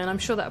on. And I'm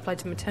sure that applied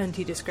to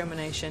maternity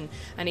discrimination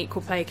and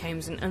equal pay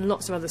claims and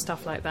lots of other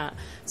stuff like that,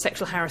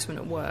 sexual harassment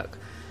at work.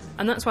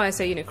 And that's why I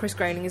say, Chris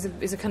Grayling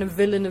is a kind of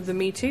villain of the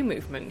Me Too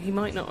movement. He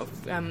might not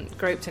have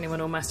groped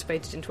anyone or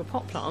masturbated into a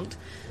pot plant.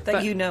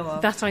 That you know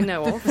of. That I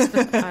know of.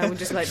 I would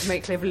just like to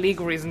make clear for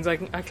legal reasons I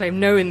claim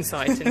no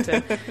insight into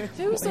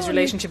what his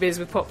relationship is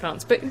with pot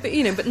plants. But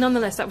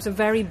nonetheless, that was a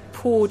very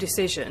poor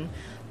decision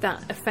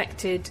that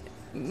affected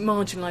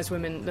marginalised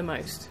women the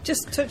most.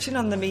 Just touching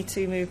on the Me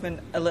Too movement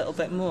a little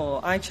bit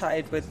more, I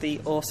chatted with the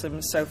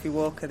awesome Sophie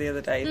Walker the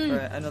other day for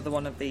another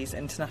one of these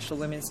International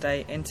Women's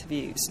Day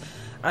interviews,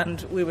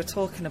 and we were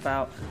talking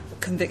about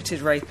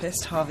convicted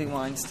rapist Harvey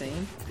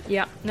Weinstein.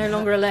 Yeah, no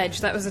longer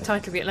alleged. That was the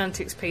title of the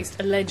Atlantic's piece,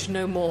 Alleged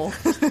No More.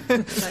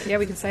 Yeah,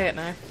 we can say it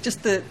now.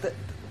 Just the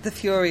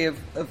fury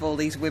of all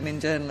these women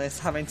journalists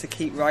having to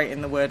keep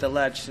writing the word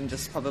alleged and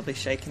just probably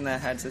shaking their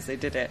heads as they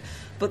did it.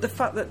 But the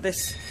fact that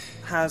this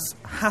has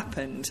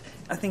happened,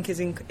 I think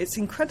it's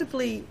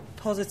incredibly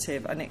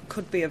positive, and it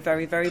could be a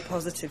very, very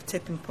positive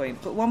tipping point.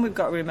 But one, we've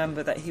got to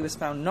remember that he was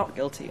found not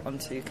guilty on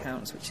 2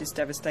 counts, which is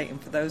devastating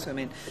for those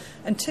women.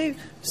 And 2,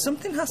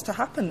 something has to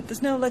happen.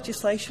 There's no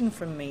legislation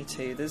from Me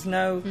Too. There's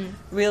no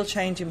real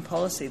change in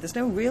policy. There's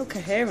no real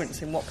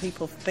coherence in what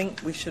people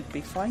think we should be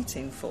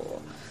fighting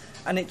for.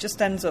 And it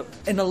just ends up,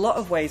 in a lot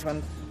of ways,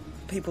 when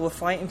people were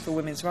fighting for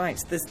women's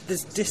rights,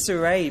 there's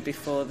disarray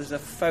before there's a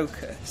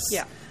focus.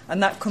 Yeah.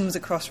 And that comes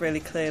across really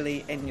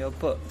clearly in your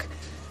book.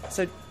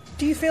 So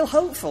do you feel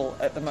hopeful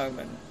at the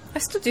moment? I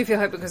still do feel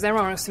hope, because there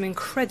are some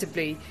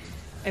incredibly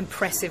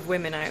impressive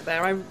women out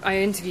there. I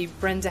interviewed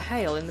Brenda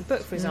Hale in the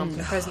book, for example,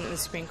 the President of the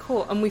Supreme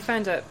Court, and we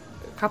found out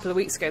a couple of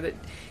weeks ago that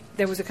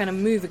there was a kind of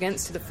move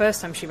against her the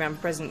first time she ran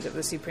for President of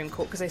the Supreme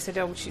Court, because they said,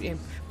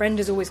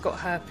 Brenda's always got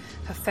her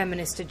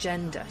feminist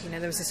agenda.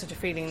 There was a sort of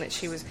feeling that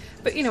she was...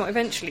 But,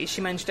 eventually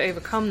she managed to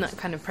overcome that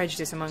kind of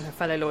prejudice among her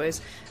fellow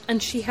lawyers,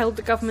 and she held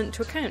the government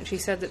to account. She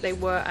said that they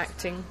were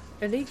acting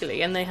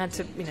illegally, and they had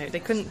to,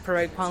 they couldn't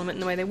prorogue Parliament in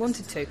the way they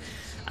wanted to.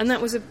 And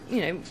that was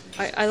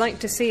I like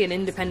to see an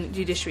independent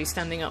judiciary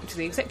standing up to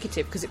the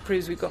executive, because it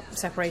proves we've got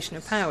separation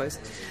of powers.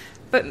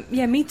 But,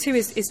 yeah, Me Too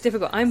is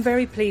difficult. I'm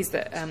very pleased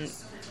that...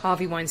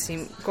 Harvey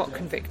Weinstein got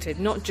convicted,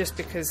 not just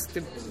because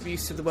the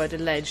use of the word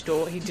alleged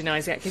or he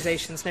denies the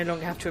accusations no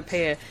longer have to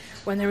appear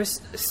when there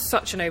is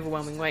such an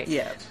overwhelming weight.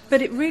 Yeah.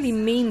 But it really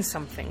means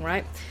something,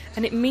 right?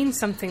 And it means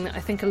something that I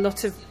think a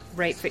lot of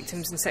rape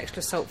victims and sexual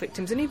assault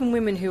victims, and even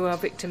women who are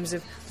victims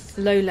of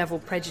low-level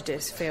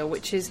prejudice, feel,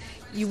 which is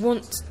you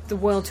want the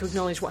world to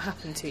acknowledge what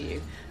happened to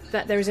you.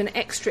 That there is an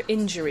extra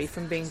injury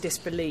from being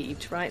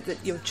disbelieved, right?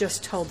 That you're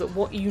just told that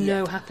what you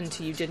know happened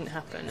to you didn't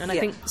happen. And I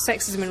think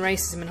sexism and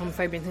racism and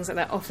homophobia and things like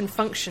that often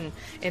function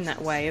in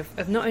that way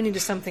of not only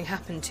does something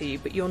happen to you,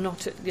 but you're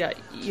not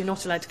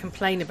allowed to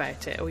complain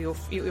about it, or you're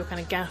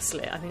kind of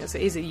gaslit. I think that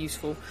is a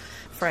useful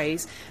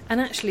phrase. And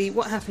actually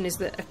what happened is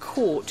that a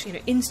court,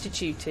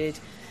 instituted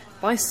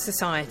by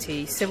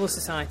society, civil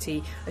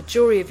society, a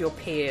jury of your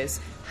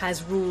peers,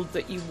 has ruled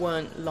that you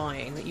weren't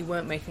lying, that you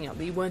weren't making up,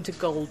 that you weren't a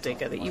gold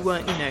digger, that you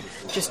weren't,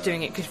 just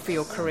doing it for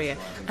your career.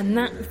 And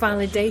that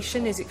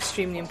validation is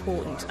extremely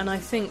important. And I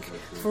think,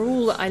 for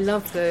all that I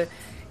love the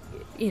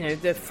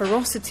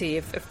ferocity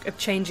of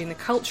changing the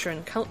culture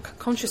and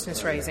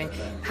consciousness raising,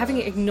 having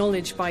it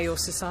acknowledged by your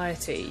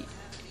society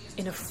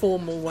in a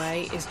formal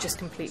way is just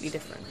completely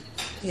different.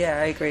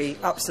 Yeah, I agree.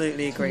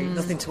 Absolutely agree.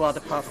 Nothing to add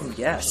apart from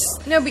yes.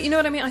 No, but you know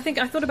what I mean? I think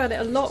I thought about it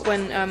a lot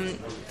when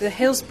the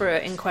Hillsborough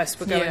inquests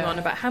were going on,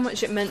 about how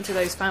much it meant to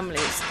those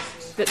families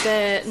that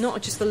they're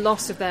not just the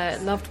loss of their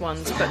loved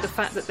ones, but the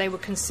fact that they were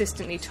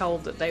consistently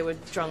told that they were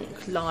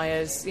drunk,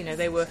 liars,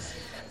 they were...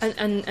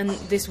 And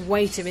this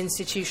weight of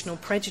institutional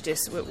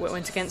prejudice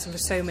went against them for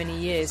so many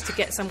years. To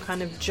get some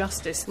kind of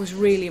justice was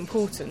really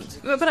important.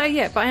 But I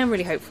am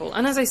really hopeful.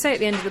 And as I say at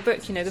the end of the book,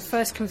 the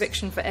first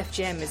conviction for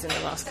FGM is in the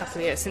last couple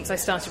of years, since I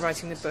started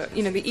writing the book.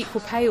 The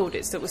equal pay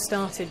audits that were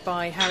started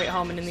by Harriet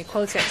Harman in the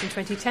Equality Act in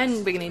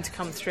 2010 beginning to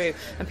come through,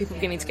 and people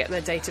beginning to get their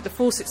data. The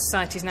Fawcett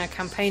Society is now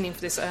campaigning for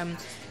this...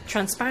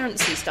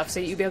 transparency stuff, so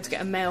you'll be able to get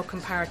a male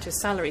comparator's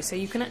salary, so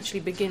you can actually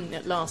begin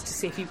at last to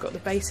see if you've got the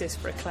basis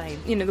for a claim.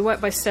 The work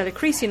by Stella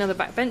Creasy and other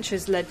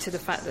backbenchers led to the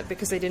fact that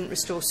because they didn't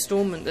restore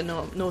Stormont, the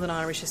Northern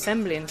Irish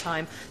Assembly, in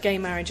time, gay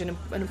marriage and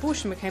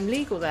abortion became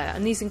legal there.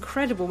 And these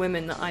incredible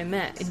women that I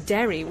met in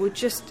Derry were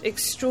just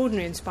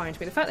extraordinarily inspiring to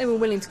me. The fact they were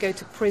willing to go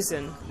to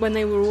prison when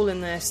they were all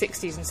in their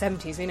 60s and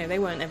 70s, they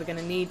weren't ever going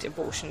to need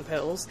abortion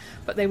pills,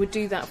 but they would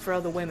do that for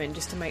other women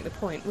just to make the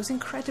point, was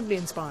incredibly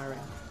inspiring.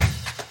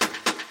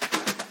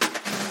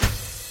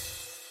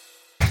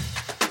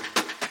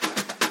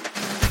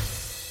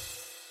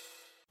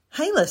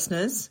 Hey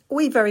listeners,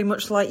 we very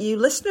much like you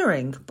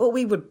listenering, but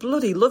we would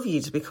bloody love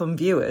you to become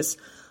viewers.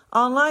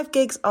 Our live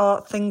gigs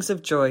are things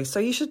of joy,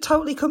 so you should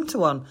totally come to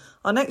one.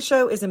 Our next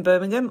show is in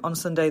Birmingham on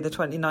Sunday the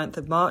 29th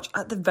of March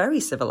at the very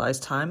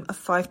civilised time of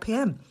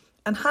 5pm.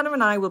 And Hannah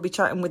and I will be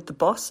chatting with the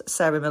boss,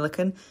 Sarah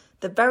Millican,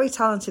 the very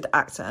talented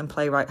actor and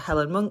playwright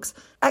Helen Monks,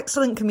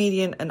 excellent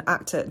comedian and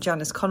actor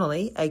Janice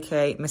Connolly,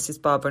 aka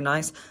Mrs Barbara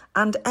Nice,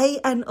 and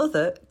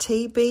other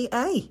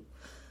TBA.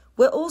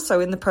 We're also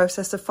in the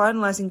process of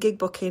finalising gig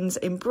bookings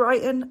in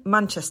Brighton,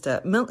 Manchester,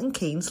 Milton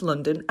Keynes,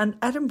 London and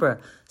Edinburgh,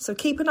 so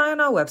keep an eye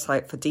on our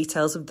website for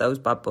details of those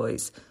bad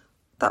boys.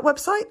 That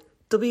website?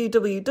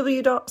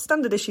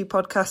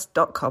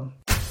 www.standardissuepodcast.com.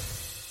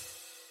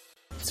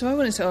 So I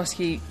wanted to ask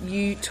you,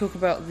 you talk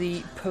about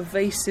the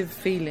pervasive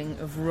feeling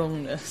of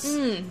wrongness.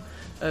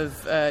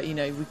 of,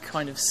 we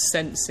kind of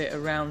sense it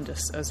around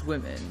us as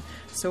women.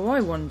 So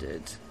I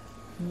wondered,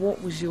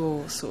 what was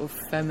your sort of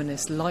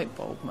feminist light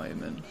bulb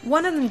moment?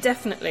 One of them,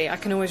 definitely, I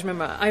can always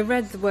remember. I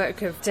read the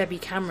work of Debbie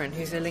Cameron,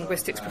 who's a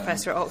linguistics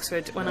professor at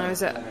Oxford, when I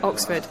was at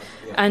Oxford,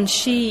 and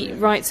she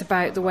writes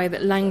about the way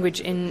that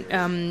language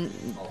in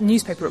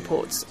newspaper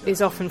reports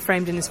is often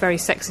framed in this very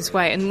sexist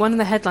way. And one of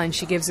the headlines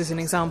she gives as an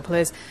example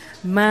is,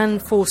 "Man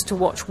forced to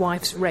watch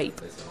wife's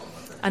rape."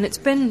 And it's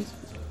been,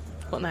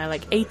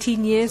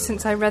 18 years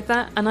since I read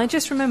that, and I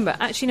just remember,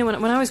 actually,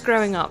 when I was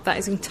growing up, that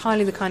is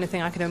entirely the kind of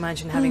thing I could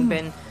imagine having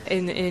been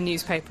in a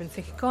newspaper and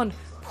thinking, God,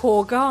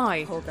 poor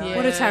guy.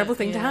 What a terrible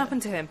thing to happen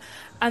to him.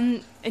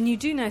 And you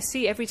do now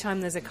see every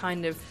time there's a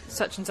kind of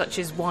such and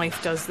such's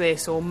wife does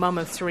this, or mum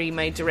of three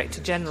made director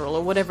general,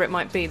 or whatever it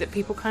might be, that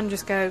people kind of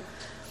just go,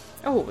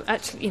 oh,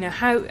 actually,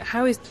 how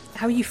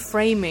are you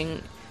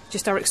framing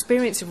just our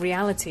experience of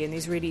reality in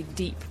these really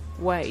deep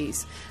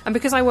ways? And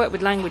because I work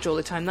with language all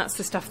the time, that's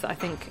the stuff that I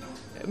think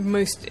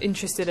most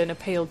interested and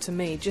appealed to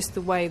me, just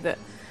the way that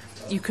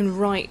you can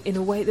write in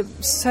a way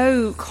that's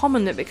so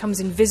common that it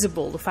becomes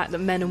invisible, the fact that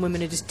men and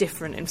women are just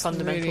different in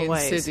fundamental really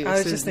ways. I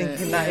was just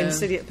thinking that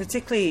insidious,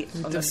 particularly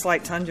on a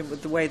slight tangent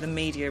with the way the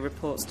media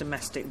reports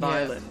domestic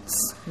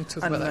violence we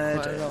talk and about that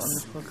quite a murders.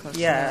 lot on the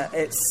podcast.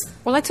 It's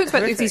Well, I talked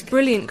about horrific. these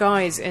brilliant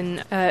guys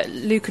in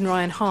Luke and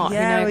Ryan Hart, we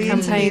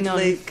campaign interviewed on...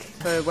 Luke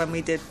for when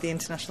we did the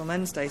International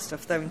Men's Day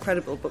stuff. They're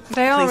incredible, but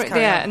They are, please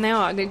carry on. and they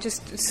are. They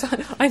just,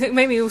 I think,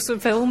 made me also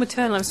feel all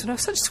maternal. I was sort of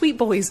such sweet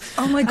boys.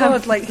 Oh my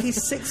God! He's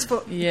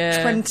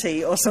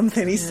 6'20" or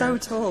something. He's so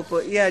tall,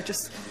 but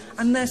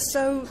and they're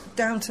so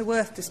down to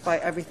earth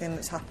despite everything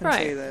that's happened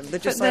to them. They're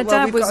just but like, their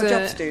well, dad we've got was a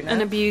job to do now.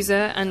 an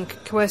abuser and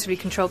coercively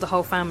controlled the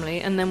whole family.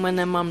 And then when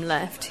their mum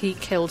left, he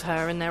killed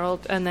her and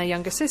their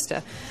younger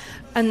sister.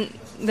 And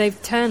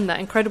they've turned that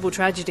incredible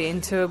tragedy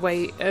into a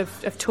way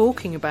of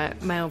talking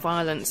about male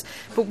violence.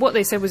 But what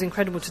they said was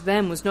incredible to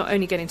them was not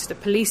only getting to the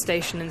police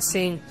station and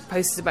seeing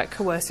posters about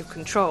coercive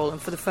control,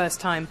 and for the first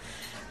time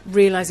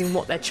realising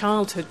what their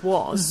childhood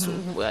was,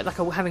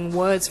 having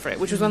words for it,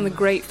 which was one of the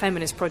great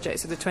feminist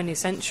projects of the 20th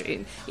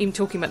century, even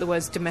talking about the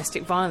words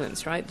domestic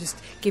violence, right? Just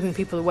giving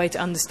people a way to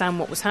understand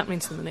what was happening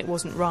to them and it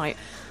wasn't right.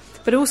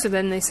 But also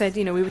then they said,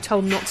 we were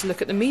told not to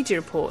look at the media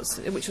reports,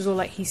 which was all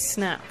like he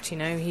snapped,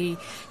 he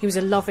was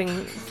a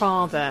loving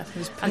father. He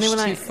was pushed and they were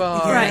like, too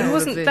far. Right, and he all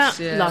wasn't of that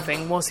this,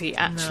 loving, was he,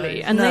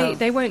 actually? No. And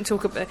they won't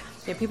talk about...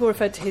 people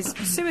referred to his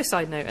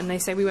suicide note, and they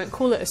say we won't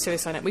call it a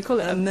suicide note, we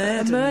call it a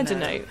murder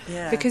note.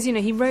 Yeah. Because,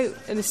 he wrote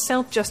a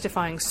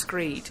self-justifying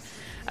screed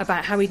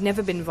about how he'd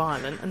never been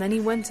violent, and then he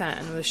went out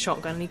and with a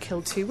shotgun and he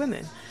killed 2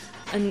 women.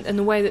 And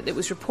the way that it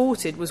was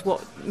reported was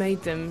what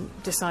made them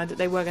decide that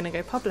they were going to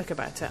go public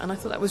about it. And I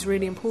thought that was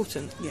really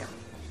important.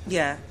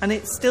 Yeah, and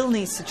it still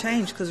needs to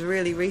change, because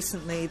really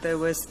recently there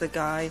was the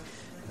guy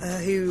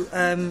who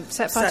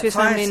Set fire to his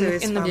family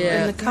in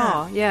the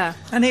car, yeah.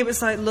 And he was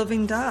like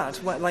loving dad,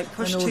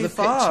 pushed too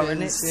far,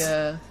 and it's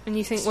And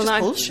you think, it's just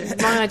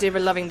bullshit. my idea of a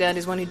loving dad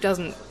is one who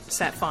doesn't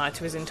set fire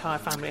to his entire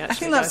family. Actually, I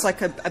think that's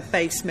like a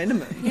base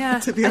minimum. Yeah,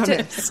 to be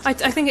honest. I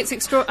think it's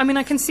extraordinary. I mean,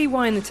 I can see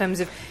why in the terms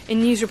of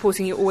in news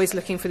reporting you're always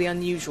looking for the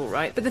unusual,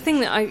 right? But the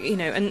thing that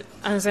and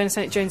as I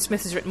understand it, Joan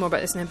Smith has written more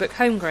about this in her book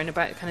Homegrown,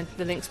 about kind of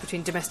the links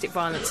between domestic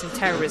violence and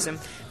terrorism.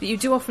 That you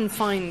do often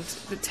find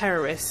that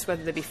terrorists,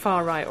 whether they be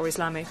far right or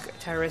Islamic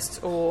terrorists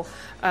or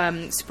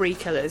spree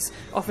killers,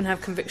 often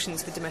have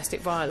convictions for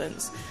domestic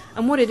violence.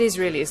 And what it is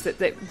really is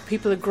that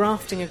people are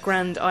grafting a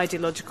grand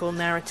ideological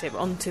narrative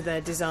onto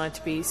their desire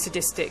to be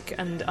sadistic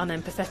and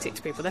unempathetic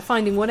to people. They're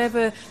finding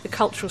whatever the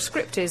cultural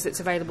script is that's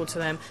available to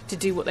them to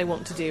do what they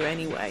want to do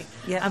anyway.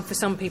 Yeah. And for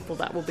some people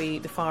that will be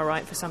the far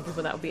right, for some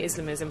people that will be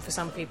Islamism, for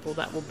some people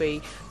that will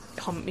be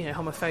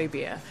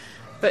homophobia.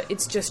 But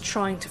it's just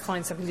trying to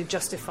find something to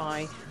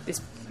justify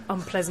this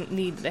unpleasant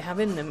need that they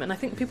have in them. And I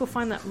think people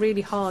find that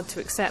really hard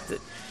to accept, that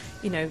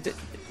that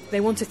they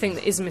want to think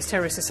that Islamist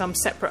terrorists are some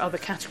separate other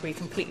category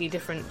completely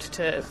different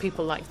to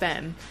people like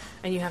them,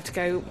 and you have to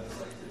go,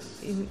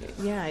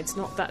 it's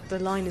not that, the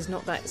line is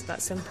not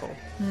that simple.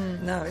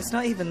 No, it's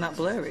not even that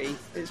blurry.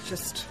 It's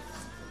just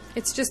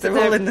they're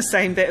all in the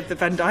same bit of the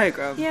Venn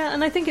diagram. Yeah,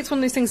 and I think it's one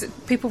of those things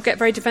that people get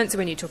very defensive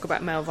when you talk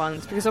about male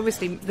violence, because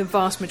obviously the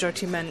vast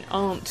majority of men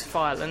aren't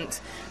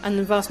violent, and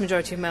the vast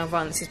majority of male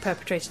violence is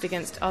perpetrated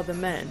against other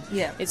men.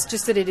 Yeah. It's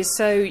just that it is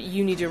so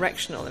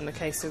unidirectional in the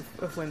case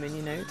of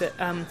women,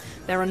 that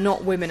there are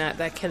not women out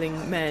there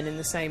killing men in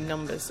the same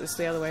numbers as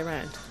the other way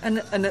around. And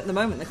at the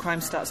moment the crime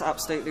stats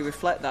absolutely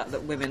reflect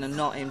that women are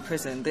not in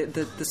prison.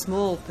 The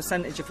small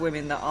percentage of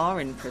women that are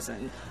in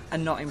prison are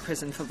not in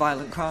prison for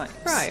violent crimes.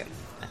 Right.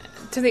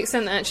 To the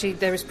extent that actually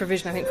there is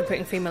provision, I think, for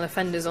putting female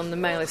offenders on the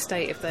male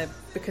estate if they're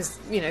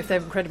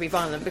incredibly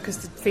violent, because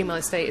the female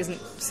estate isn't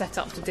set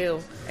up to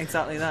deal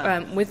exactly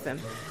that with them.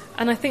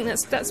 And I think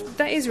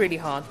that is really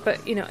hard.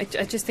 But, you know, I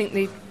just think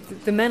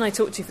the men I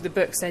talked to for the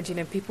book said, you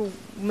know,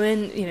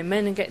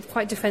 men get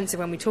quite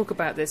defensive when we talk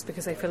about this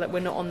because they feel like we're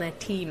not on their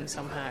team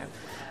somehow.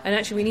 And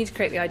actually we need to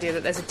create the idea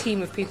that there's a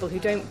team of people who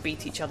don't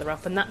beat each other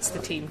up, and that's the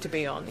team to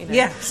be on, you know.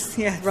 Yes.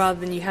 Rather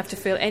than you have to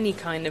feel any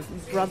kind of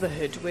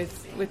brotherhood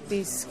with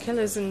these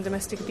killers and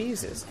domestic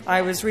abusers.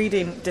 I was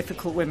reading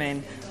Difficult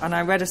Women, and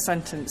I read a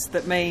sentence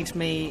that made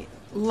me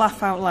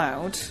laugh out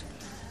loud.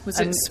 Was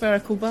it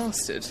Spherical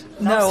Bastard?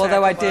 No,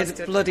 although I did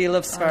Bastard. bloody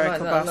love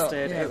Spherical lot,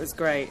 Bastard. yeah. It was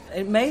great.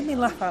 It made me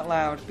laugh out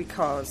loud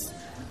because,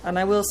 and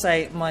I will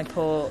say, my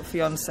poor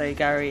fiancé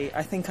Gary,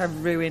 I think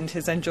I've ruined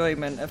his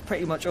enjoyment of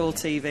pretty much all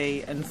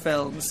TV and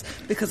films,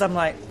 because I'm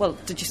like, well,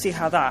 did you see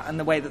how that, and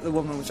the way that the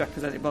woman was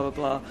represented, blah, blah,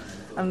 blah.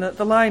 And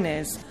the line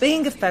is,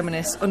 being a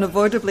feminist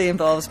unavoidably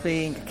involves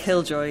being a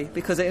killjoy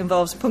because it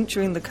involves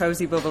puncturing the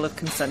cosy bubble of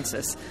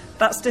consensus.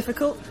 That's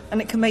difficult,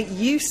 and it can make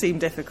you seem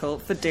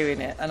difficult for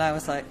doing it. And I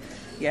was like,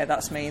 yeah,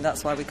 that's me.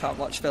 That's why we can't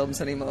watch films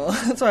anymore.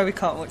 That's why we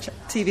can't watch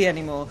TV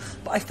anymore.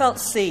 But I felt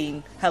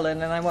seen,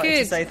 Helen, and I wanted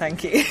to say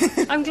thank you.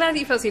 I'm glad that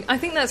you felt seen. I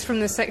think that's from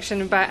the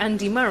section about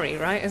Andy Murray,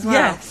 right, as well?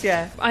 Yes,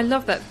 yeah. I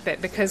love that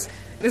bit because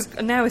there's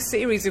now a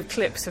series of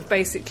clips of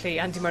basically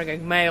Andy Murray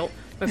going, male.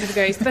 When people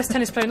go, he's the best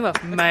tennis player in the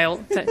world,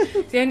 male.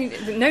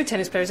 No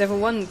tennis player has ever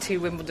won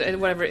 2 Wimbledon,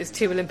 whatever it is,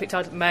 2 Olympic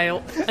titles,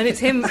 male. And it's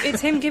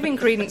him giving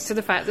credence to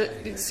the fact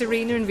that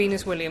Serena and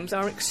Venus Williams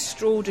are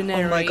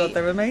extraordinary. Oh my God,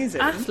 they're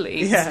amazing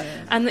athletes,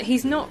 yeah. And that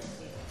he's not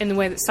in the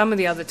way that some of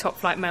the other top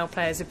flight male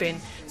players have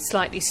been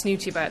slightly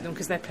snooty about them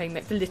because they're playing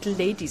the little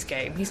ladies'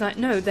 game. He's like,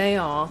 no, they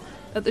are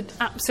at the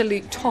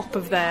absolute top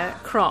of their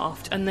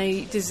craft, and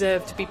they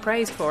deserve to be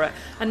praised for it,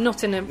 and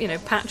not in a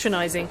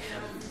patronising.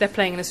 They're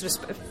playing in a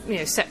sort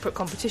of separate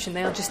competition.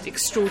 They are just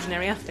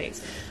extraordinary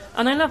athletes,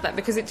 and I love that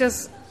because it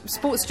does.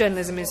 Sports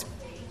journalism is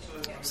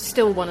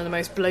still one of the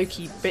most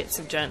blokey bits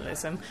of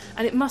journalism,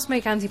 and it must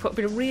make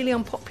anti-popular really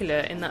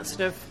unpopular in that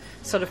sort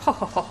of ha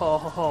ha ha ha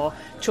ha ha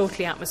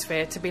chortly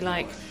atmosphere to be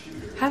like,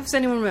 has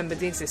anyone remembered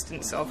the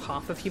existence of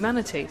half of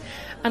humanity?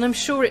 And I'm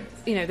sure it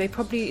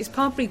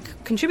probably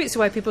contributes to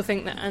why people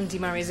think that Andy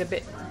Murray is a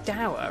bit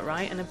dour,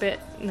 right, and a bit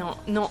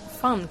not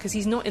fun because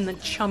he's not in the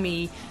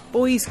chummy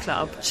boys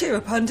club. Cheer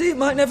up, Andy, it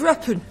might never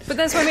happen. But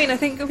that's what I mean. I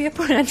think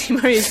poor Andy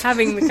Murray is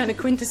having the kind of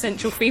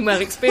quintessential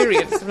female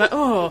experience of like,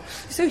 oh,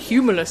 you're so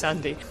humorless,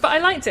 Andy. But I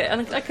liked it,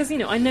 and because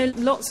I know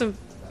lots of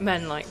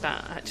men like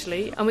that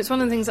actually, and it's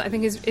one of the things that I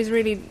think is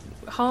really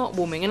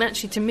heartwarming. And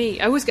actually, to me,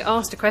 I always get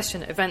asked a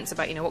question at events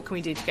about what can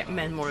we do to get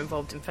men more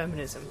involved in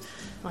feminism,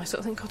 and I sort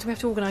of think, God, do we have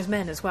to organise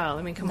men as well?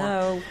 I mean, come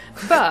on.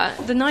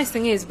 But the nice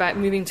thing is about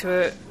moving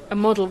to a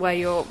model where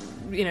you're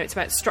it's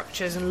about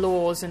structures and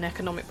laws and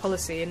economic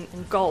policy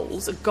and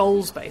goals, a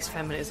goals-based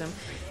feminism,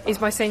 is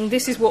by saying,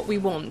 this is what we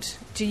want.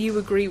 Do you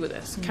agree with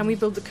us? Can we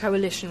build a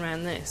coalition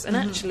around this? And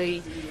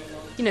actually,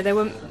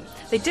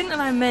 they didn't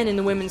allow men in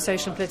the Women's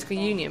Social and Political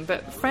Union,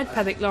 but Fred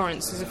Pethick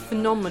Lawrence was a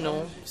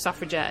phenomenal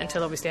suffragette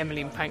until obviously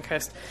Emmeline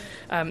Pankhurst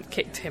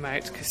kicked him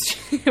out because,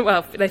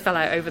 they fell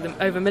out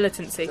over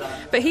militancy.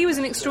 But he was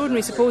an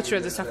extraordinary supporter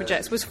of the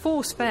suffragettes, was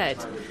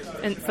force-fed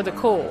for the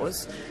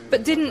cause,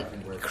 but didn't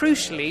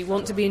crucially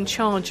want to be in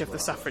charge of the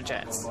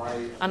suffragettes.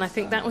 And I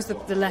think that was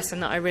the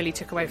lesson that I really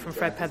took away from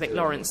Fred Pethick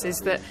Lawrence, is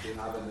that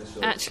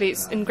actually,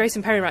 and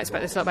Grayson Perry writes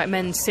about this a lot, about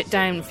men sit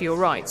down for your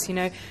rights.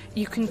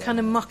 You can kind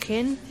of muck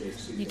in.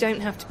 You don't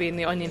have to be in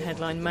the Onion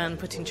headline, man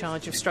put in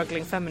charge of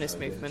struggling feminist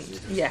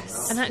movement.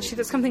 Yes. And actually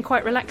there's something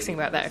quite relaxing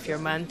about that if you're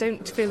a man.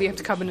 Don't feel you have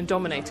to come in and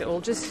dominate it all.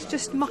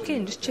 Just muck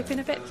in, just chip in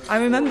a bit. I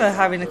remember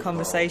having a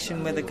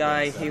conversation with a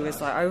guy who was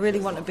like, I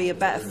really want to be a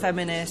better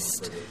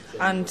feminist.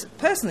 And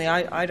personally,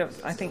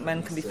 I think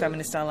men can be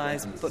feminist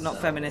allies, but not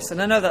feminists.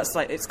 And I know that's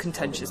it's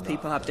contentious.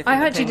 People have different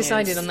opinions. I've actually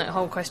decided on that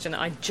whole question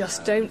that I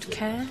just don't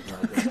care.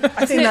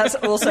 I think that's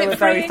also a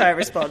very fair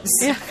response.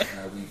 Yeah.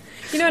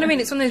 You know what I mean?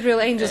 It's one of those real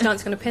angels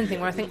dancing on a pin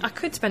thing where I think I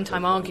could spend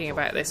time arguing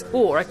about this,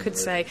 or I could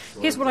say,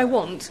 here's what I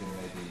want.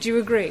 Do you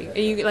agree? Are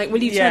you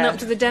will you turn up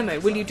to the demo?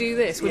 Will you do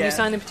this? Will you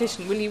sign the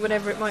petition? Will you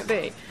whatever it might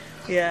be?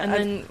 Yeah.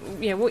 And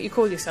then what you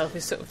call yourself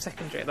is sort of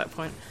secondary at that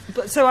point.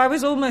 But so I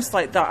was almost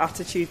like that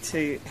attitude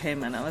to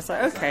him, and I was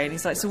like, okay. And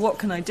he's like, so what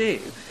can I do?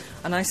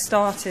 And I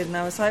started, and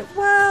I was like,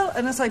 well,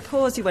 and as I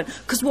paused, he went,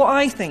 because what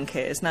I think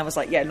is, and I was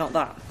like, yeah, not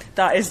that.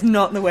 That is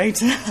not the way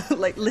to,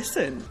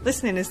 listen.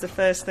 Listening is the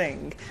first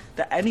thing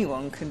that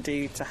anyone can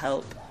do to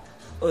help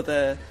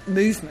other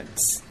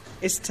movements,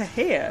 is to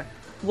hear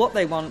what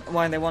they want,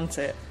 why they want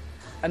it,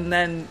 and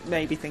then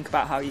maybe think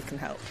about how you can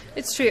help.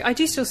 It's true. I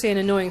do still see an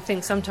annoying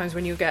thing sometimes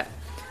when you get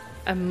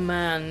a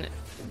man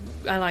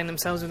allying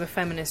themselves with a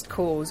feminist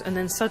cause, and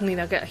then suddenly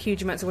they'll get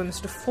huge amounts of women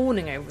sort of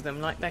fawning over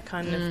them, like they're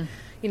kind of...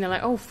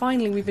 oh,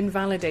 finally we've been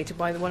validated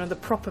by one of the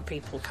proper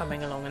people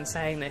coming along and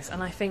saying this.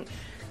 And I think,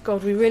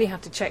 God, we really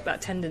have to check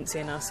that tendency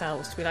in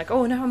ourselves to be like,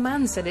 oh, no, a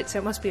man said it, so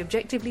it must be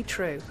objectively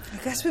true.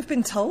 I guess we've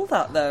been told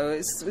that, though.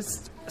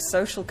 It's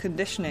social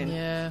conditioning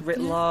writ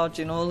large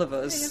in all of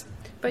us. Yeah.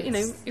 But,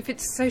 if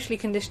it's socially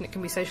conditioned, it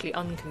can be socially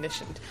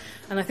unconditioned.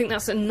 And I think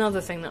that's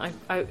another thing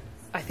that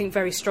I think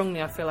very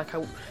strongly, I feel like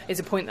is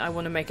a point that I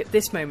want to make at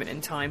this moment in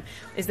time,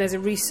 is there's a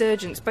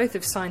resurgence both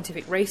of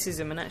scientific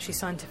racism and actually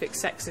scientific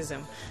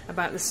sexism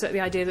about the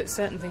idea that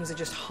certain things are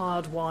just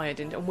hardwired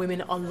and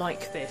women are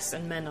like this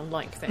and men are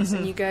like this.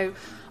 And you go,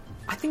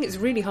 I think it's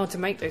really hard to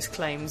make those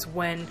claims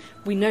when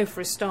we know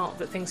for a start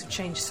that things have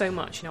changed so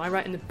much. I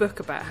write in the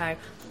book about how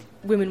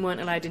women weren't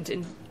allowed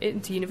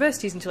into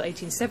universities until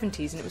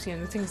 1870s, and it was,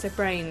 the things, their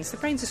brains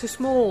are so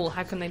small,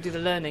 how can they do the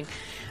learning?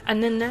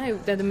 And then now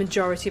they're the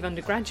majority of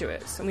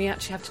undergraduates, and we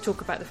actually have to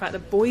talk about the fact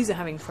that boys are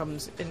having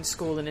problems in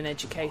school and in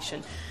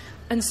education.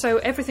 And so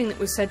everything that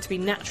was said to be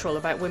natural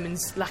about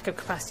women's lack of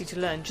capacity to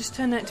learn just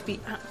turned out to be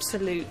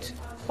absolute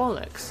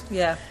bollocks.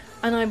 Yeah.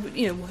 And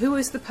who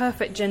is the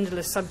perfect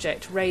genderless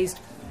subject raised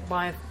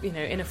by,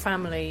 in a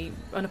family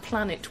on a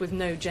planet with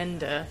no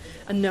gender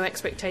and no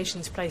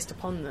expectations placed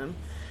upon them,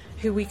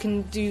 who we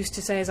can use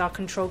to say as our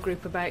control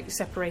group about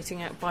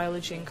separating out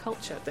biology and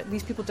culture, that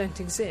these people don't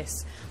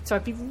exist. So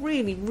I'd be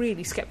really,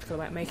 really sceptical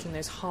about making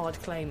those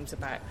hard claims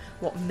about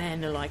what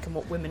men are like and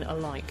what women are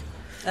like.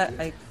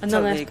 I and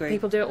totally agree.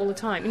 People do it all the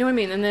time. You know what I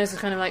mean? And there's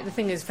kind of like, the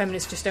thing is,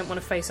 feminists just don't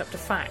want to face up to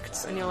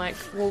facts. And you're like,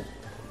 well,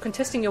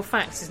 contesting your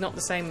facts is not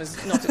the same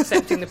as not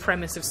accepting the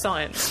premise of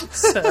science.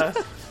 So,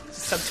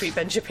 subtweet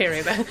Ben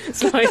Shapiro there,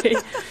 slightly.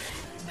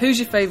 Who's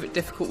your favourite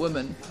difficult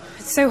woman?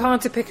 It's so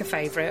hard to pick a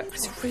favourite.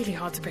 It's really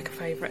hard to pick a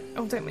favourite.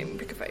 Oh, don't make me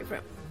pick a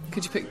favourite.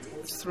 Could you pick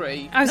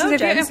 3?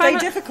 Stay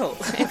difficult.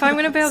 If I'm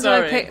going to be able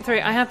to pick 3,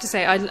 I have to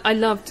say I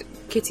loved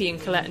Kitty and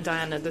Colette and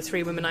Diana, the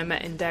 3 women I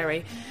met in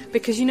Derry,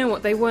 because you know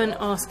what? They weren't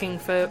asking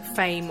for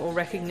fame or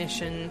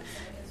recognition.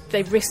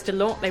 They risked a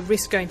lot. They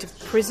risked going to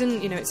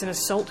prison. It's an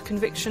assault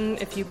conviction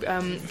if you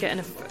get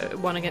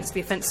one against the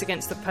Offence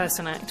Against the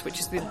Person Act, which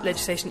is the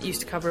legislation that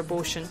used to cover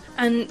abortion.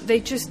 And they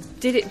just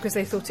did it because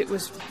they thought it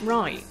was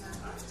right.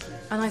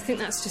 And I think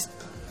that's just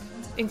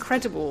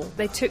incredible.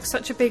 They took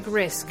such a big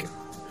risk,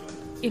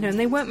 and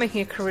they weren't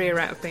making a career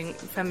out of being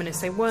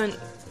feminists. They weren't,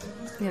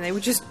 they were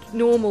just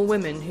normal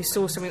women who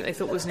saw something that they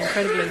thought was an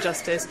incredible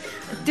injustice.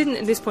 It didn't,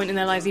 at this point in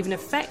their lives, even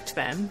affect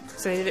them.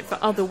 So they did it for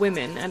other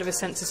women out of a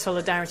sense of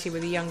solidarity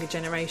with the younger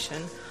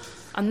generation.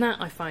 And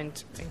that I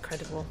find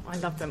incredible. I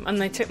love them.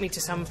 And they took me to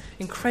some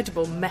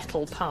incredible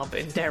metal pub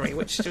in Derry,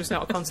 which was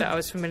not a concept I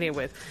was familiar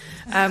with.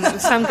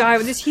 Some guy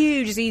with this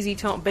huge ZZ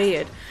Top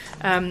beard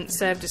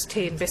served us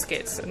tea and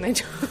biscuits, and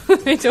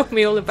they told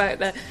me all about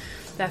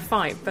their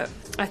fight. But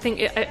I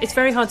think it's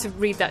very hard to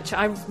read that.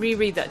 I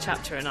reread that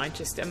chapter, and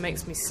it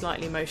makes me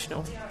slightly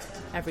emotional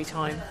every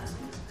time.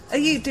 Are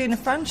you doing a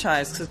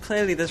franchise? Because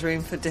clearly there's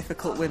room for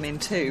difficult women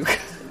too.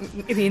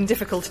 The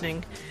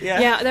indifficultening.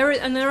 Yeah.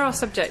 There are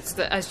subjects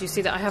that, as you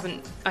see, that I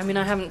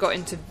haven't got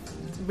into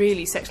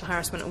really sexual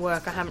harassment at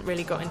work. I haven't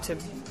really got into.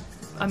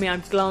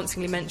 I've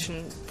glancingly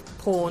mentioned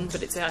porn,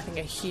 but it's, I think,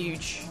 a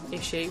huge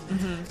issue.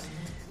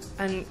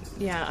 Mm-hmm. And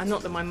I'm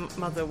not that my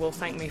mother will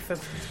thank me for.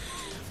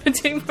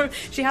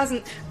 She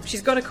hasn't.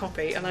 She's got a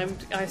copy, and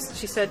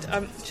she said,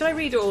 "Should I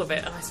read all of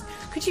it?" And I said,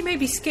 "Could you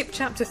maybe skip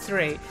chapter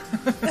 3?"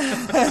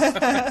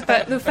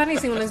 But the funny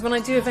thing is, when I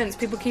do events,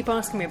 people keep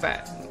asking me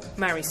about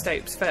Mary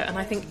Stopes, and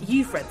I think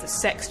you've read the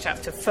sex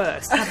chapter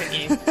first, haven't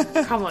you?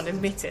 Come on,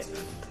 admit it.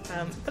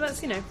 But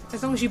that's,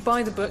 as long as you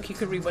buy the book, you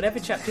can read whatever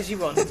chapters you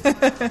want.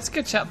 It's a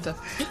good chapter.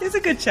 It's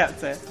a good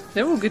chapter.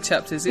 They're all good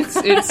chapters.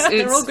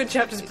 They're all good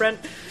chapters, Brent.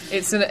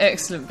 It's an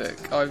excellent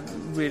book. I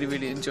really,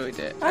 really enjoyed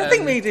it. I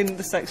think reading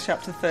the sex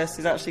chapter first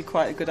is actually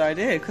quite a good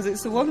idea, because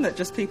it's the one that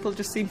people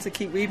just seem to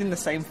keep reading the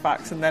same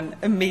facts and then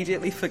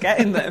immediately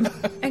forgetting them.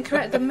 And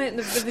correct, the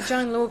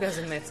vaginal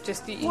orgasm myth.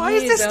 Just why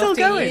is this still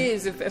going?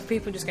 Years of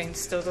people just going,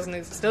 still doesn't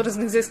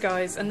exist,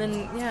 guys. And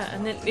then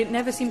it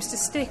never seems to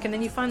stick. And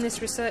then you find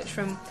this research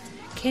from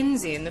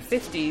Kinsey in the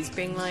 50s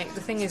being like,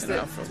 the thing is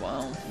that for a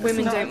while.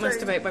 Women don't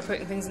masturbate by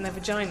putting things in their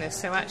vaginas,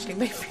 so actually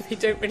maybe they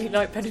don't really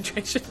like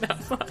penetration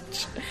that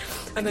much.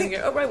 And then you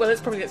go, oh right, well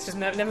let's just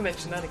never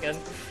mention that again.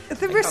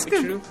 At the risk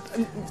of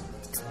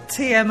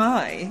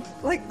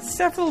TMI,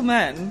 several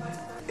men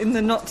in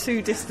the not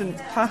too distant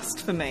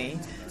past for me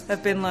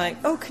have been like,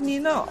 oh, can you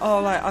not?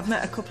 Oh, I've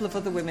met a couple of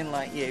other women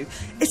like you.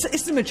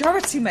 It's the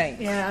majority, mate.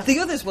 Yeah. The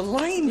others were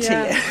lying to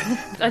you.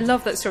 I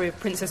love that story of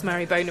Princess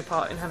Mary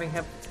Bonaparte and having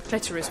her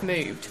clitoris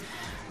moved.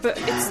 But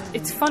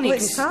it's funny. Well,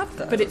 it's sad,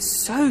 though. But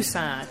it's so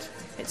sad.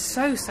 It's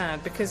so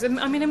sad because,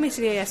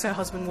 admittedly, yes, her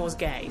husband was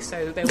gay,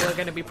 so there were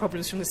going to be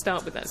problems from the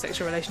start with that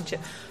sexual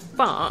relationship.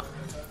 But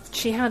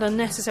she had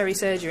unnecessary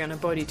surgery on her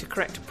body to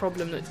correct a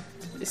problem that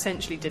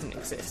essentially didn't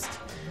exist.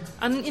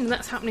 And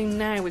that's happening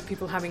now with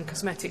people having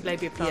cosmetic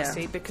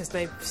labiaplasty because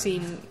they've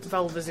seen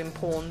vulvas in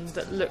porn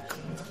that look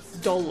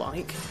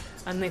doll-like,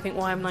 and they think,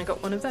 why haven't I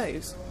got one of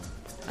those?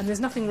 And there's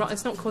nothing wrong.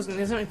 There's not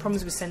any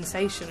problems with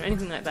sensation or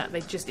anything like that.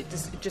 It just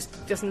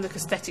doesn't look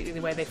aesthetically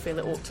the way they feel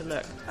it ought to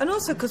look. And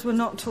also because we're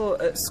not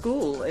taught at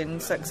school in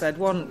sex ed,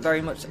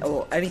 very much,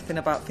 or anything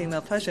about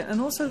female pleasure,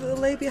 and also that the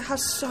labia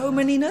has so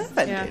many nerve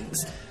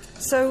endings. Yeah.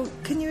 So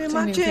can you I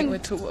don't even think imagine? we're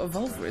taught what a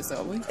vulva is,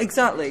 are we?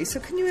 Exactly.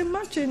 So can you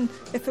imagine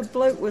if a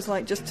bloke was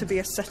like just to be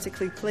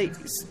aesthetically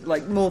pleased,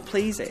 like more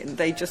pleasing,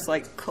 they just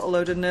like cut a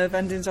load of nerve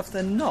endings off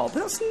their knob?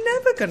 That's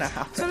never going to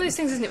happen. It's one of those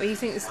things, isn't it, where you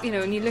think,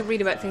 when you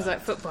read about things like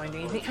foot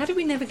binding, you think, how did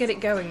we never get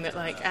it going that,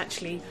 like,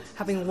 actually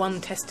having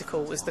one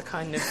testicle was the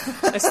kind of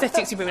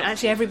aesthetics improvement?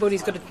 Actually,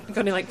 everybody's got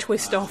to like,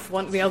 twist off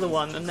the other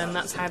one, and then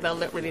that's how they'll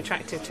look really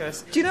attractive to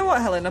us. Do you know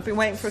what, Helen? I've been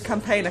waiting for a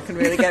campaign I can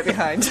really get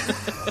behind.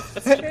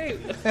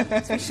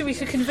 It's true. We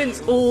should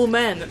convince all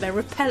men that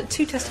they're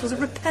two testicles are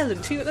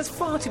repellent. That's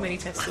far too many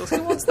testicles.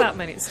 Who wants that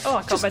many?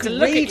 I can't bear to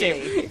look at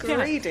you.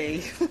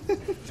 Greedy.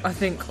 I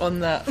think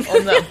on that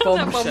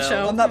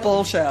bombshell. On that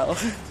ball shell.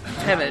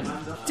 Helen,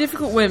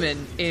 Difficult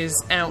Women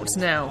is out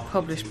now,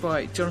 published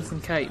by Jonathan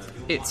Cape.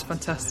 It's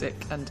fantastic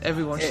and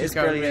everyone should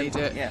go and read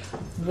it. Yeah.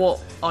 What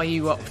are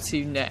you up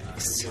to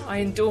next? I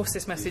endorse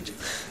this message.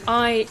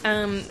 I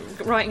am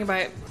writing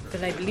about the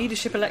Labour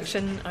leadership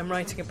election. I'm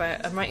writing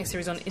a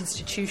series on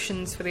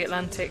institutions for the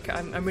Atlantic.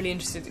 I'm really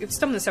interested. It's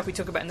some of the stuff we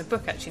talk about in the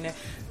book, actually.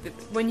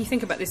 When you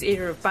think about this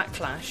era of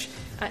backlash,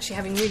 actually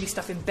having really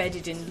stuff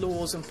embedded in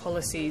laws and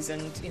policies,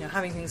 and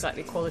having things like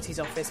the Equalities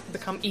Office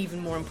become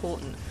even more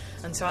important.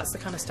 And so that's the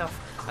kind of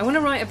stuff I want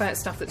to write about,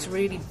 stuff that's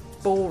really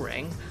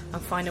boring,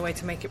 and find a way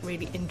to make it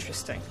really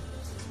interesting.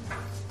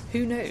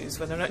 Who knows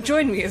whether or not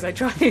join me as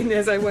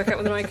I work out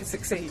whether I can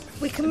succeed.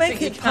 We can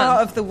make it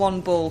part of the One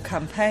Ball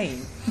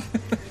campaign.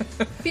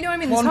 You know what I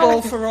mean? One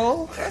ball for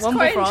all. That's One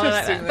quite ball for all, I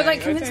like interesting, that. But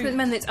though. convince the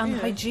men that it's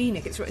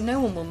unhygienic. No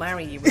one will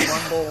marry you with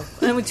one ball.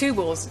 And with two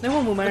balls. No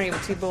one will marry you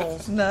with two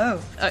balls. No.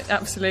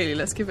 Absolutely,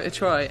 let's give it a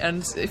try.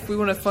 And if we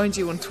want to find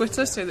you on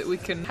Twitter so that we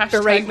can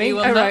Berate hashtag me. you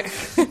on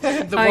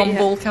that, the One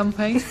Ball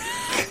campaign.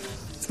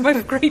 It's my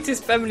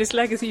greatest feminist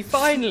legacy.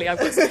 Finally, I've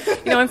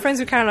got. I'm friends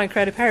with Caroline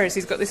Crowder-Paris,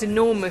 who's got this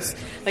enormous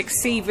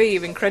CV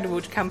of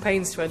incredible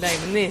campaigns to her name,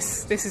 and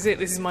this is it.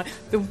 This is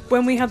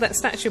when we had that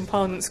statue in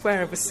Parliament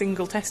Square of a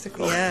single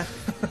testicle. Yeah.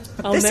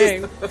 I'll this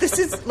know. This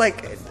is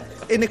like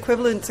in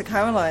equivalent to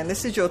Caroline.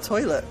 This is your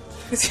toilet.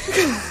 This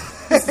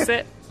is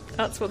it.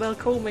 That's what they'll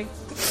call me.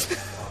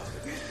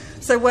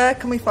 So where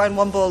can we find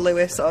One Ball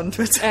Lewis on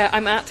Twitter?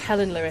 I'm at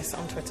Helen Lewis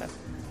on Twitter.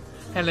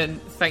 Helen,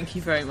 thank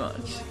you very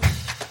much.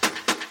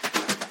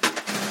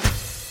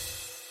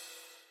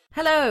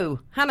 Hello,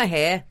 Hannah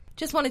here.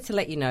 Just wanted to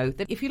let you know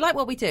that if you like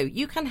what we do,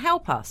 you can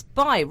help us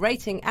by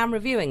rating and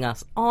reviewing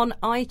us on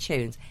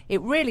iTunes.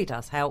 It really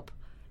does help,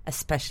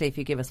 especially if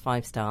you give us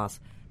 5 stars.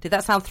 Did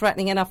that sound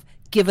threatening enough?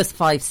 Give us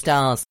 5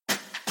 stars.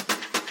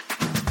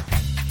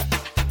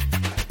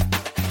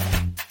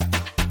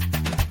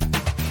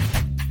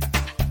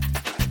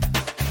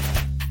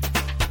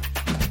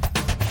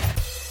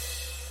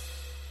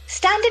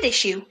 Standard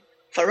issue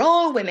for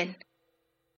all women.